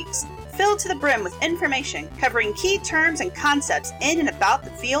 6 weeks, filled to the brim with information covering key terms and concepts in and about the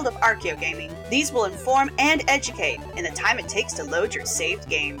field of archaeogaming. These will inform and educate in the time it takes to load your saved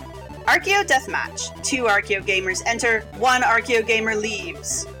game. Archeo Deathmatch. 2 archaeogamers enter, 1 archaeogamer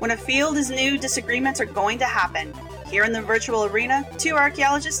leaves. When a field is new, disagreements are going to happen. Here in the virtual arena, 2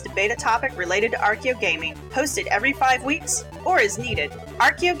 archaeologists debate a topic related to archaeogaming, hosted every 5 weeks, or as needed.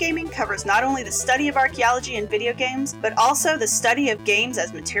 Archaeogaming covers not only the study of archaeology in video games, but also the study of games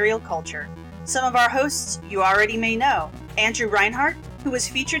as material culture. Some of our hosts you already may know. Andrew Reinhardt, who was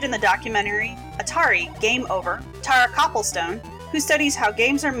featured in the documentary Atari Game Over, Tara Copplestone, who studies how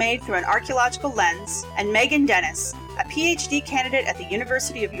games are made through an archaeological lens, and Megan Dennis, a PhD candidate at the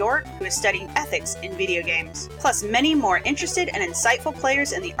University of York who is studying ethics in video games. Plus, many more interested and insightful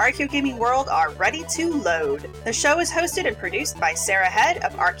players in the archaeogaming world are ready to load. The show is hosted and produced by Sarah Head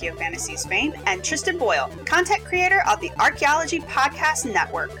of Archeo Fantasies fame and Tristan Boyle, content creator of the Archaeology Podcast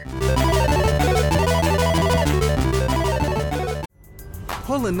Network.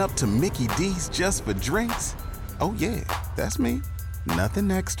 Pulling up to Mickey D's just for drinks? Oh yeah, that's me. Nothing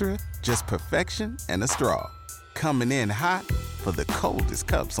extra, just perfection and a straw. Coming in hot for the coldest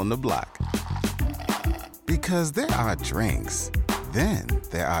cups on the block. Because there are drinks. Then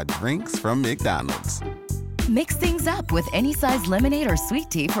there are drinks from McDonald's. Mix things up with any size lemonade or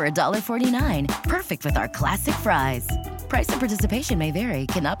sweet tea for $1.49. Perfect with our classic fries. Price and participation may vary.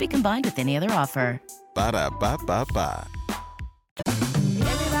 Cannot be combined with any other offer. Ba-da-ba-ba-ba.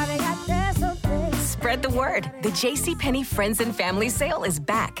 Spread the word. The JCPenney Friends and Family Sale is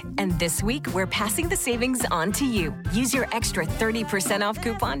back. And this week, we're passing the savings on to you. Use your extra 30% off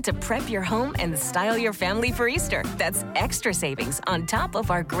coupon to prep your home and style your family for Easter. That's extra savings on top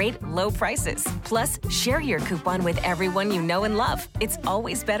of our great low prices. Plus, share your coupon with everyone you know and love. It's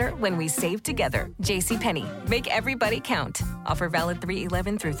always better when we save together. JCPenney. Make everybody count. Offer valid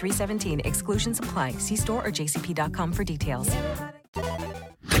 3/11 through 3/17. Exclusions apply. See store or jcp.com for details.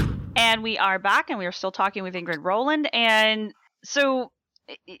 And we are back, and we are still talking with Ingrid Rowland. And so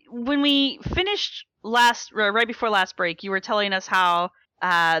when we finished right before last break, you were telling us how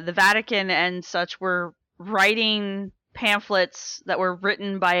the Vatican and such were writing pamphlets that were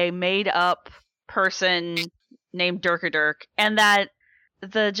written by a made-up person named Dirk, and that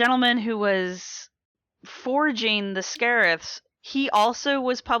the gentleman who was forging the Scariths, he also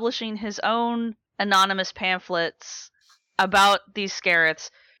was publishing his own anonymous pamphlets about these Scariths.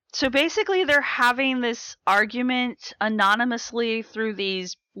 So basically, they're having this argument anonymously through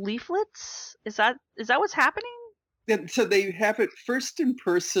these leaflets? Is that what's happening? And so they have it first in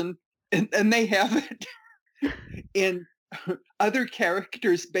person, and they have it in other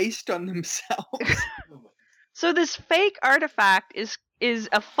characters based on themselves. So this fake artifact is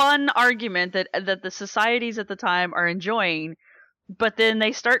a fun argument that the societies at the time are enjoying, but then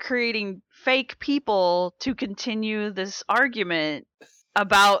they start creating fake people to continue this argument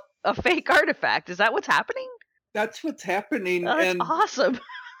about a fake artifact. Is that what's happening? That's what's happening. Oh, that's and awesome.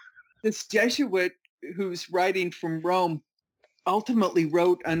 This Jesuit who's writing from Rome ultimately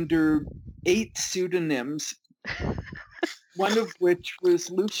wrote under 8 pseudonyms, one of which was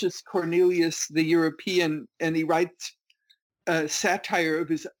Lucius Cornelius the European, and he writes a satire of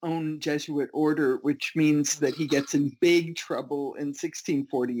his own Jesuit order, which means that he gets in big trouble in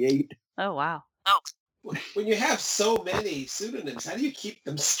 1648. Oh, wow. When you have so many pseudonyms, how do you keep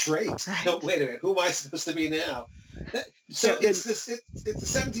them straight? No, wait a minute. Who am I supposed to be now? So it's the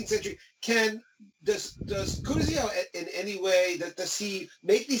 17th century. Does Curzio in any way, does he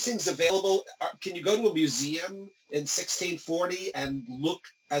make these things available? Can you go to a museum in 1640 and look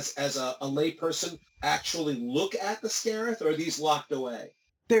as a layperson actually look at the Scarith, or are these locked away?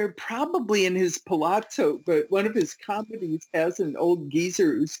 They're probably in his palazzo, but one of his comedies has an old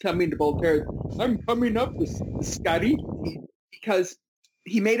geezer who's coming to Voltaire. I'm coming up with Scotty, because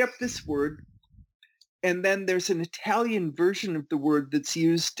he made up this word, and then there's an Italian version of the word that's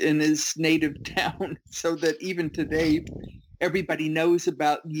used in his native town, so that even today everybody knows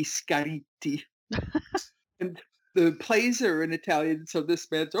about gli Scariti. And the plays are in Italian, so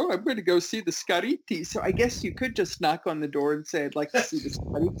this man's, I'm going to go see the Scariti. So I guess you could just knock on the door and say, I'd like to see the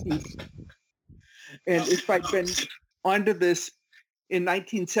Scariti. And if I'd been onto this in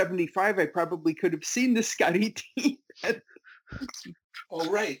 1975, I probably could have seen the Scotty T. Oh,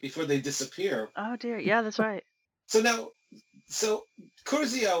 right, before they disappear. Oh dear, yeah, that's right. So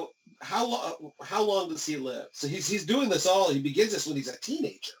Curzio, how long does he live? So he's doing this all. He begins this when he's a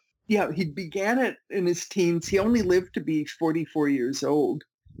teenager. Yeah, he began it in his teens. He only lived to be 44 years old.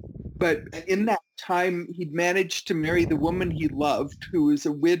 But in that time, he'd managed to marry the woman he loved, who was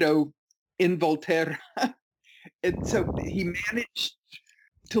a widow in Volterra. And so he managed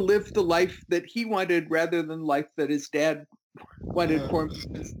to live the life that he wanted rather than life that his dad wanted for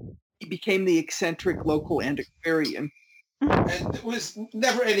him. He became the eccentric local antiquarian. And there was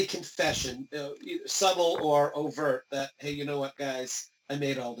never any confession, either subtle or overt, that, hey, you know what, guys, I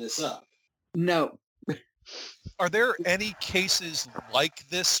made all this up. No. Are there any cases like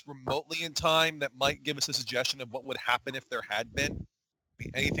this remotely in time that might give us a suggestion of what would happen if there had been? I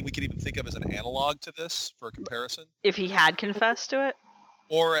mean, anything we could even think of as an analog to this for a comparison? If he had confessed to it?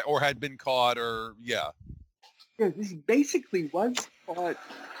 Or had been caught, or, yeah. Yeah, he basically was caught.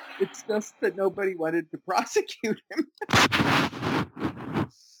 It's just that nobody wanted to prosecute him.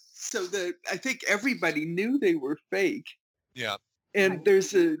 So I think everybody knew they were fake. Yeah. And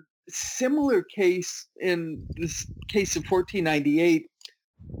there's a similar case in this case of 1498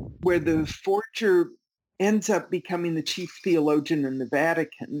 where the forger ends up becoming the chief theologian in the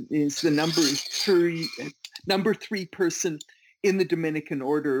Vatican. Is the number three person in the Dominican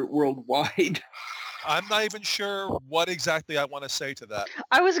order worldwide. I'm not even sure what exactly I want to say to that.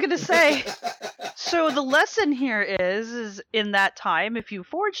 I was going to say, so the lesson here is in that time, if you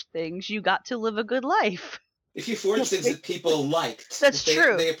forged things, you got to live a good life. If you forged things that people liked. That's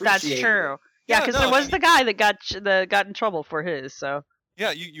true. They That's true. Yeah, because there was the guy that got in trouble for his, so. Yeah,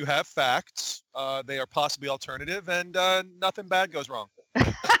 you have facts. They are possibly alternative, and nothing bad goes wrong.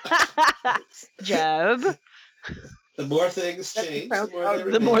 Jeb. The more things change,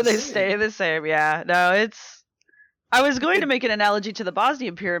 the more they stay the same. Yeah, no, it's. I was going to make an analogy to the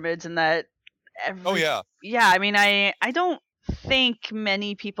Bosnian pyramids, in that. Yeah, I mean, I don't think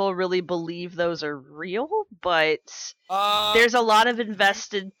many people really believe those are real, but there's a lot of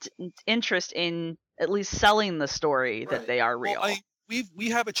invested interest in at least selling the story that they are real. Well, we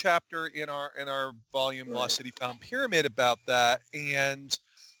have a chapter in our volume Lost City Found Pyramid about that, and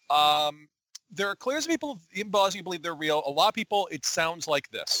there are clear people in Bosnia who believe they're real. A lot of people, it sounds like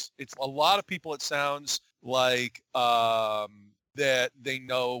this. It sounds like that they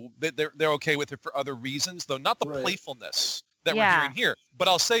know that they're okay with it for other reasons, though not the playfulness that we're hearing here. But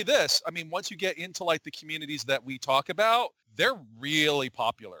I'll say this, I mean, once you get into like the communities that we talk about, they're really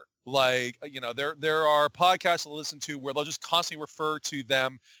popular. Like, there are podcasts to listen to where they'll just constantly refer to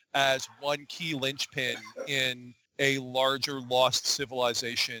them as one key linchpin in a larger lost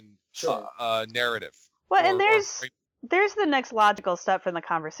civilization narrative. Well, and there's the next logical step from the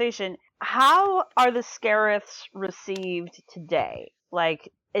conversation. How are the Scarifs received today?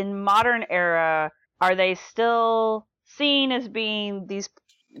 Like, in modern era, are they still seen as being these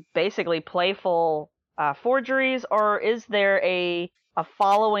basically playful forgeries, or is there a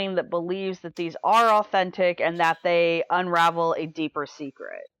following that believes that these are authentic and that they unravel a deeper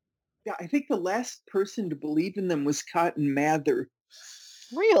secret? Yeah, I think the last person to believe in them was Cotton Mather.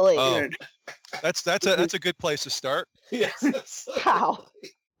 Really? Oh, that's a good place to start. Yes. How?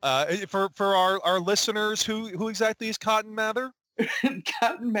 For our listeners, who exactly is Cotton Mather?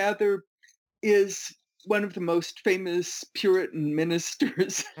 Cotton Mather is one of the most famous Puritan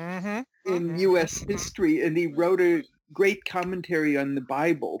ministers in U.S. history, and he wrote a great commentary on the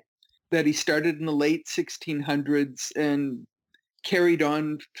Bible that he started in the late 1600s and carried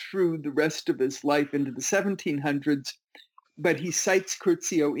on through the rest of his life into the 1700s. But he cites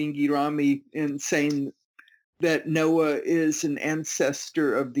Curzio Ingirami in saying that Noah is an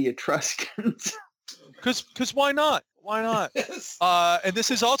ancestor of the Etruscans. Because why not? Why not? Yes. And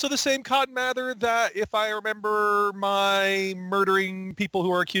this is also the same Cotton Mather that, if I remember my murdering people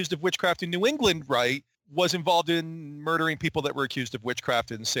who are accused of witchcraft in New England right, was involved in murdering people that were accused of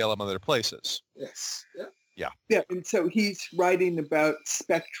witchcraft in Salem and other places. Yes. Yeah, and so he's writing about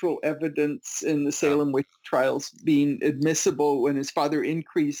spectral evidence in the Salem witch trials being admissible when his father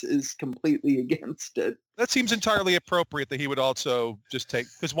Increase is completely against it. That seems entirely appropriate that he would also just take,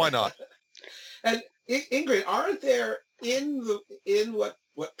 because why not? And Ingrid, aren't there in what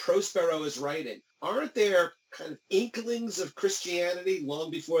Prospero is writing, aren't there kind of inklings of Christianity long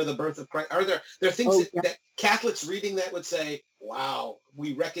before the birth of Christ? Are there things that Catholics reading that would say, wow,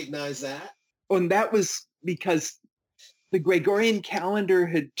 we recognize that? And that was because the Gregorian calendar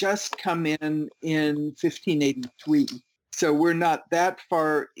had just come in 1583. So we're not that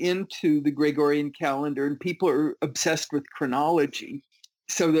far into the Gregorian calendar, and people are obsessed with chronology.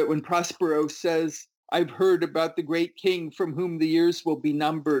 So that when Prospero says, I've heard about the great king from whom the years will be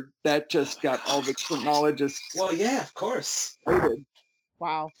numbered, that just got all the chronologists. Well, yeah, of course. Excited.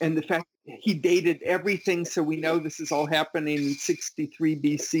 Wow. And the fact he dated everything, so we know this is all happening in 63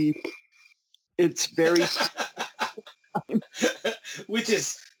 BC. It's very... which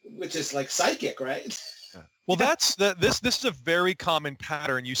is like psychic, right? Well, this is a very common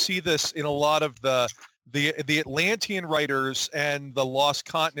pattern. You see this in a lot of the Atlantean writers and the Lost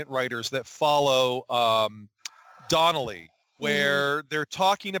Continent writers that follow Donnelly, where they're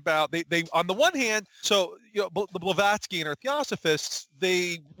talking about they on the one hand, so the Blavatsky and her Theosophists,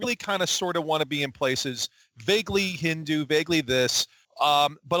 they really kind of sort of want to be in places vaguely Hindu, vaguely this,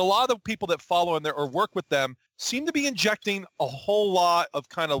 but a lot of the people that follow in there or work with them seem to be injecting a whole lot of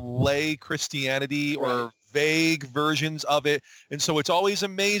kind of lay Christianity or vague versions of it, and so it's always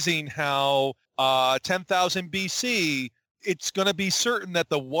amazing how 10,000 BC, it's going to be certain that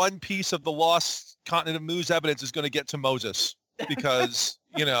the one piece of the Lost Continent of Mu's evidence is going to get to Moses, because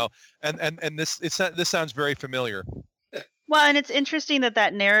and this sounds very familiar. Well, and it's interesting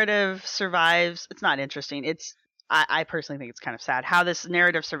that narrative survives. It's not interesting. It's I personally think it's kind of sad how this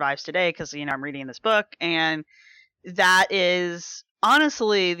narrative survives today, because I'm reading this book, and that is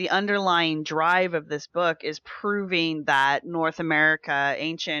honestly the underlying drive of this book is proving that North America,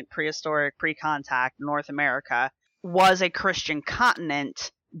 ancient, prehistoric, pre-contact North America, was a Christian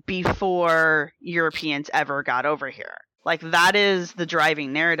continent before Europeans ever got over here. Like, that is the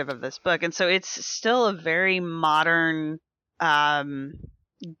driving narrative of this book. And so it's still a very modern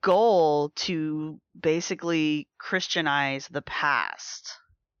goal to basically Christianize the past.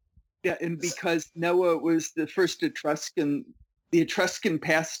 Yeah, and because Noah was the first Etruscan, the Etruscan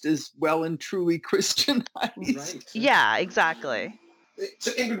past is well and truly Christianized. Right. Yeah, exactly.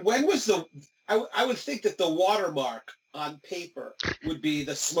 So, Ingrid, when was I would think that the watermark on paper would be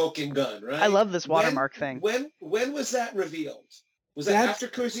the smoking gun, right? I love this watermark thing. When was that revealed? Was that after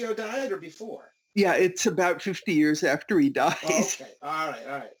Curzio died or before? Yeah, it's about 50 years after he dies. Okay, all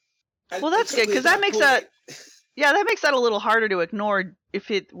right. Well, that's good, because that makes that a little harder to ignore if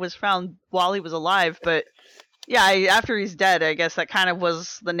it was found while he was alive. But yeah, after he's dead, I guess that kind of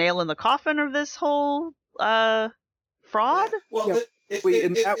was the nail in the coffin of this whole fraud. Yeah. Well,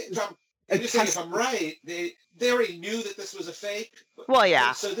 if I'm right, they already knew that this was a fake. Well,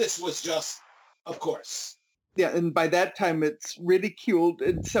 yeah. So this was just, of course. Yeah, and by that time it's ridiculed.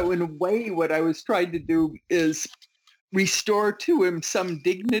 And so in a way, what I was trying to do is restore to him some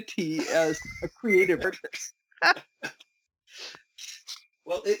dignity as a creative artist.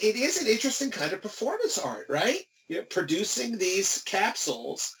 Well, it is an interesting kind of performance art, right? Producing these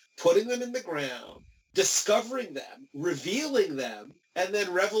capsules, putting them in the ground, discovering them, revealing them, and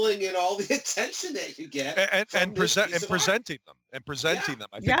then reveling in all the attention that you get and presenting them. I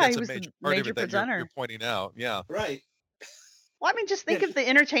think that's a major part of it that you're pointing out. Yeah. Right. Well, I mean, just think of the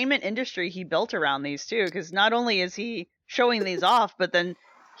entertainment industry he built around these two, because not only is he showing these off, but then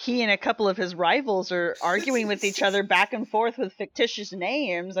he and a couple of his rivals are arguing with each other back and forth with fictitious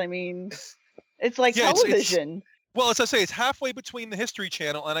names. I mean, it's like television. Well, as I say, it's halfway between the History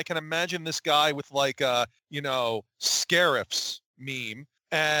Channel, and I can imagine this guy with like a, Scarifs meme,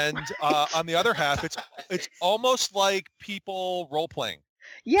 and on the other half, it's almost like people role playing.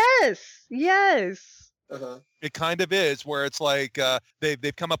 Yes. Uh-huh. It kind of is, where it's like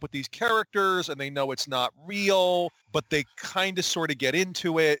they've come up with these characters and they know it's not real, but they kind of sort of get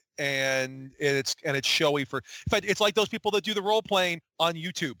into it, and it's showy for. In fact, it's like those people that do the role playing on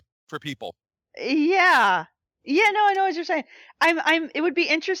YouTube for people. Yeah. Yeah, no, I know what you're saying. It would be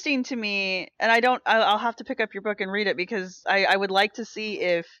interesting to me, and I'll have to pick up your book and read it, because I would like to see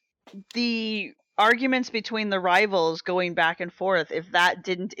if the arguments between the rivals going back and forth, if that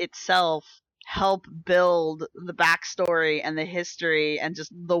didn't itself help build the backstory and the history and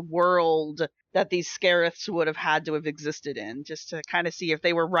just the world that these Scarifs would have had to have existed in, just to kind of see if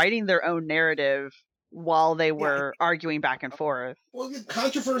they were writing their own narrative while they were arguing back and forth. Well, the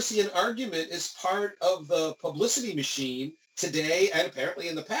controversy and argument is part of the publicity machine today, and apparently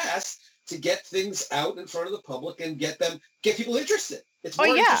in the past, to get things out in front of the public and get people interested. It's more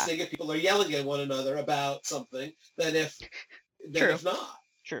interesting if people are yelling at one another about something than if not.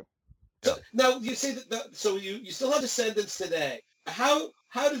 True. So, now you say that. So you still have descendants today. How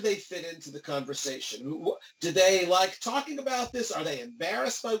do they fit into the conversation? Do they like talking about this? Are they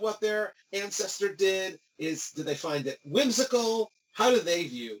embarrassed by what their ancestor did? Do they find it whimsical? How do they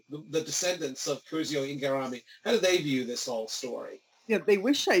view the descendants of Curzio Ingarami? How do they view this whole story? Yeah, they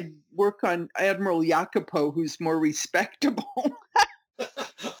wish I'd work on Admiral Jacopo, who's more respectable.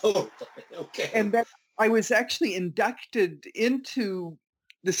 Oh, okay. And that I was actually inducted into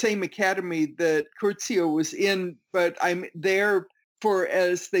the same academy that Curzio was in, but I'm there for,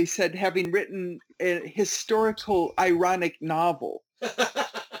 as they said, having written a historical ironic novel.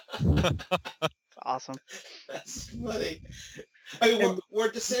 Awesome. That's funny. I mean, were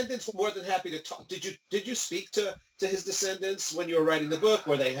descendants more than happy to talk? Did you speak to his descendants when you were writing the book?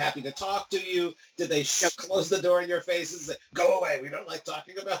 Were they happy to talk to you? Did they close the door in your faces and say, "Go away, we don't like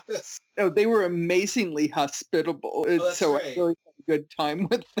talking about this"? No, they were amazingly hospitable. So great. I really had a good time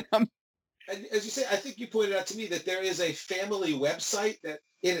with them. And as you say, I think you pointed out to me that there is a family website that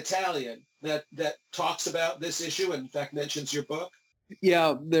in Italian that talks about this issue and in fact mentions your book.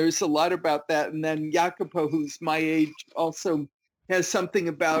 Yeah, there's a lot about that. And then Jacopo, who's my age, also has something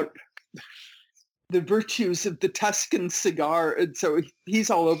about the virtues of the Tuscan cigar. And so he's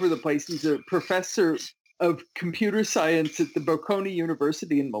all over the place. He's a professor of computer science at the Bocconi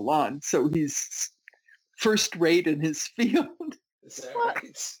University in Milan. So he's first rate in his field. Is that Well,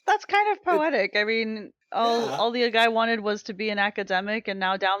 right? That's kind of poetic. I mean, all the guy wanted was to be an academic, and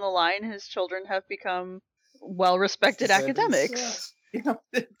now down the line, his children have become well-respected academics. Yeah,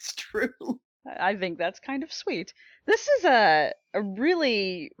 that's true. I think that's kind of sweet. This is a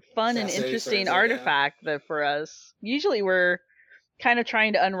really fun and Fascinating interesting story, yeah. artifact that for us. Usually we're kind of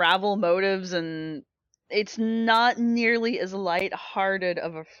trying to unravel motives, and it's not nearly as light-hearted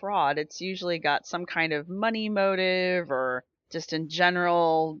of a fraud. It's usually got some kind of money motive or just in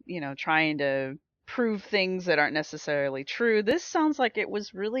general, trying to prove things that aren't necessarily true. This sounds like it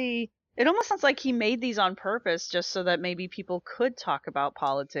almost sounds like he made these on purpose just so that maybe people could talk about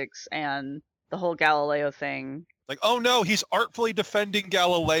politics and the whole Galileo thing. Like, oh no, he's artfully defending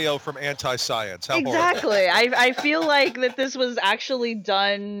Galileo from anti-science. How Exactly. I feel like that this was actually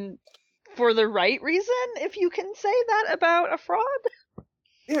done for the right reason, if you can say that about a fraud.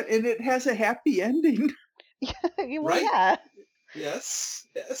 Yeah, and it has a happy ending. Well, Right? yeah. Yes.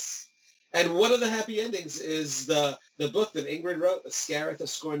 And one of the happy endings is the book that Ingrid wrote, Scareth of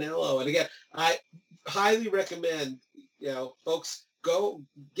Scornello. And again, I highly recommend, folks, go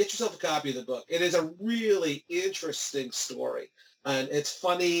get yourself a copy of the book. It is a really interesting story, and it's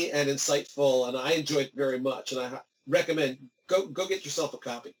funny and insightful, and I enjoyed it very much. And I recommend go get yourself a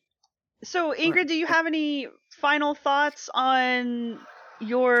copy. So, Ingrid, do you have any final thoughts on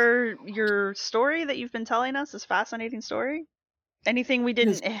your story that you've been telling us, this fascinating story? Anything we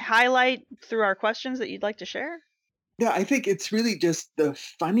didn't highlight through our questions that you'd like to share? Yeah, I think it's really just the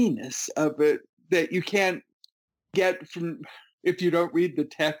funniness of it that you can't get from if you don't read the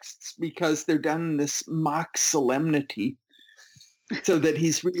texts, because they're done in this mock solemnity, so that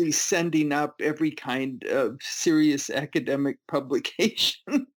he's really sending up every kind of serious academic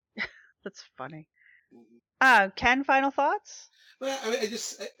publication. That's funny. Ken, final thoughts? Well, I mean,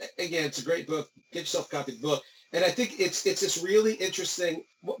 again, it's a great book. Get yourself a copy of the book. And I think it's this really interesting.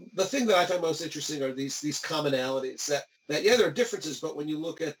 The thing that I find most interesting are these commonalities that there are differences, but when you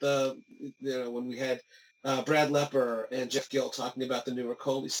look at when we had Brad Lepper and Jeff Gill talking about the New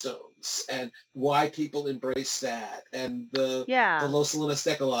Ricoli stones and why people embrace that, and the Los Salinas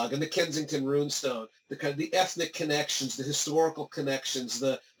Decalogue and the Kensington Runestone, the ethnic connections, the historical connections,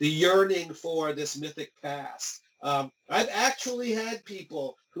 the yearning for this mythic past. I've actually had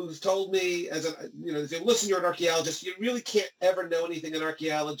people who've told me, if you listen, you're an archaeologist, you really can't ever know anything in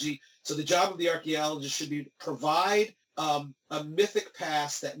archaeology. So the job of the archaeologist should be to provide a mythic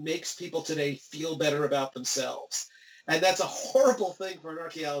past that makes people today feel better about themselves. And that's a horrible thing for an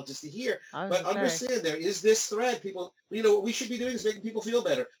archaeologist to hear. But understand, there is this thread. People, what we should be doing is making people feel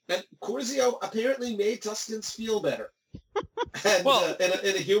better. And Curzio apparently made Tuscans feel better. And,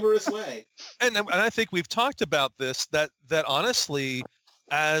 in a humorous way. And I think we've talked about this, that honestly,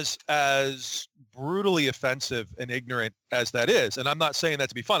 as brutally offensive and ignorant as that is, and I'm not saying that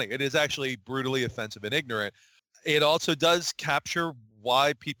to be funny, it is actually brutally offensive and ignorant. It also does capture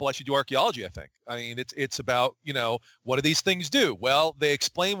why people actually do archaeology, I think. I mean, it's about, what do these things do? Well, they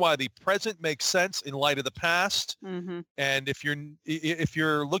explain why the present makes sense in light of the past. Mm-hmm. And if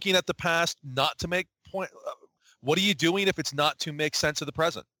you're looking at the past not to make what are you doing if it's not to make sense of the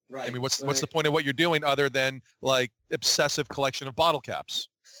present? Right. I mean, what's the point of what you're doing other than like obsessive collection of bottle caps?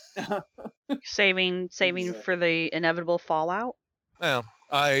 Saving for the inevitable fallout? Well,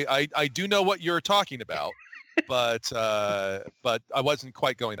 I do know what you're talking about, but I wasn't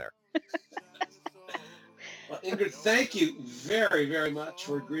quite going there. Well, Ingrid, thank you very, very much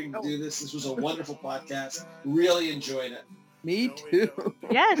for agreeing to do this. This was a wonderful podcast. Really enjoyed it. Me too.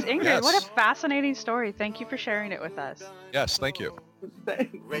 Yes, Ingrid, Yes. What a fascinating story. Thank you for sharing it with us. Yes, thank you.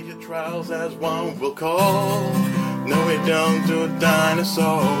 Raise your trials as one will call. No, we don't do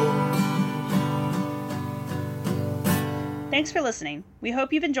dinosaurs. Thanks for listening. We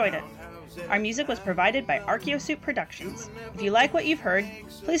hope you've enjoyed it. Our music was provided by Archaeosuit Productions. If you like what you've heard,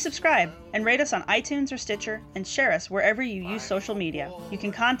 please subscribe and rate us on iTunes or Stitcher and share us wherever you use social media. You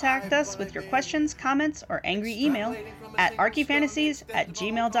can contact us with your questions, comments, or angry email at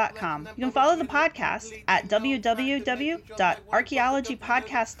archyfantasies@gmail.com. You can follow the podcast at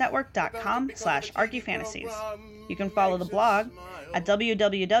www.archaeologypodcastnetwork.com/archyfantasies. You can follow the blog at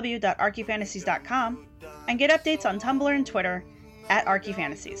www.archyfantasies.com and get updates on Tumblr and Twitter at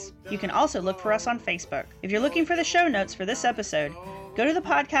ArchyFantasies. You can also look for us on Facebook. If you're looking for the show notes for this episode, go to the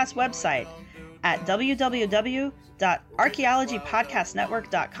podcast website at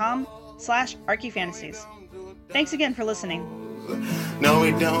www.archaeologypodcastnetwork.com/archyfantasies. Thanks again for listening. No,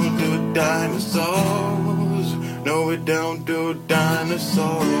 we don't do dinosaurs. No, we don't do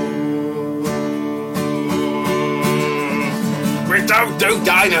dinosaurs. We don't do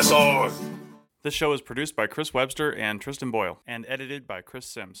dinosaurs. This show is produced by Chris Webster and Tristan Boyle and edited by Chris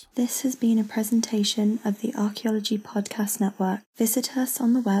Sims. This has been a presentation of the Archaeology Podcast Network. Visit us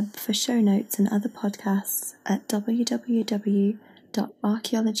on the web for show notes and other podcasts at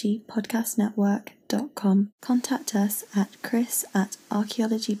www.archaeologypodcastnetwork.com. Contact us at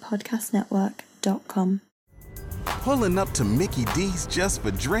chris@archaeologypodcastnetwork.com. Pulling up to Mickey D's just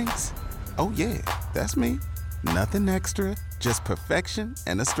for drinks? Oh yeah, that's me. Nothing extra, just perfection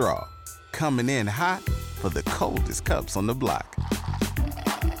and a straw. Coming in hot for the coldest cups on the block.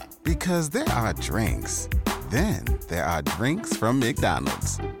 Because there are drinks. Then there are drinks from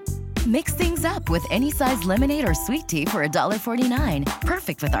McDonald's. Mix things up with any size lemonade or sweet tea for $1.49.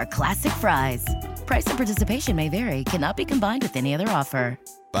 Perfect with our classic fries. Price and participation may vary. Cannot be combined with any other offer.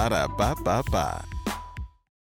 Ba-da-ba-ba-ba.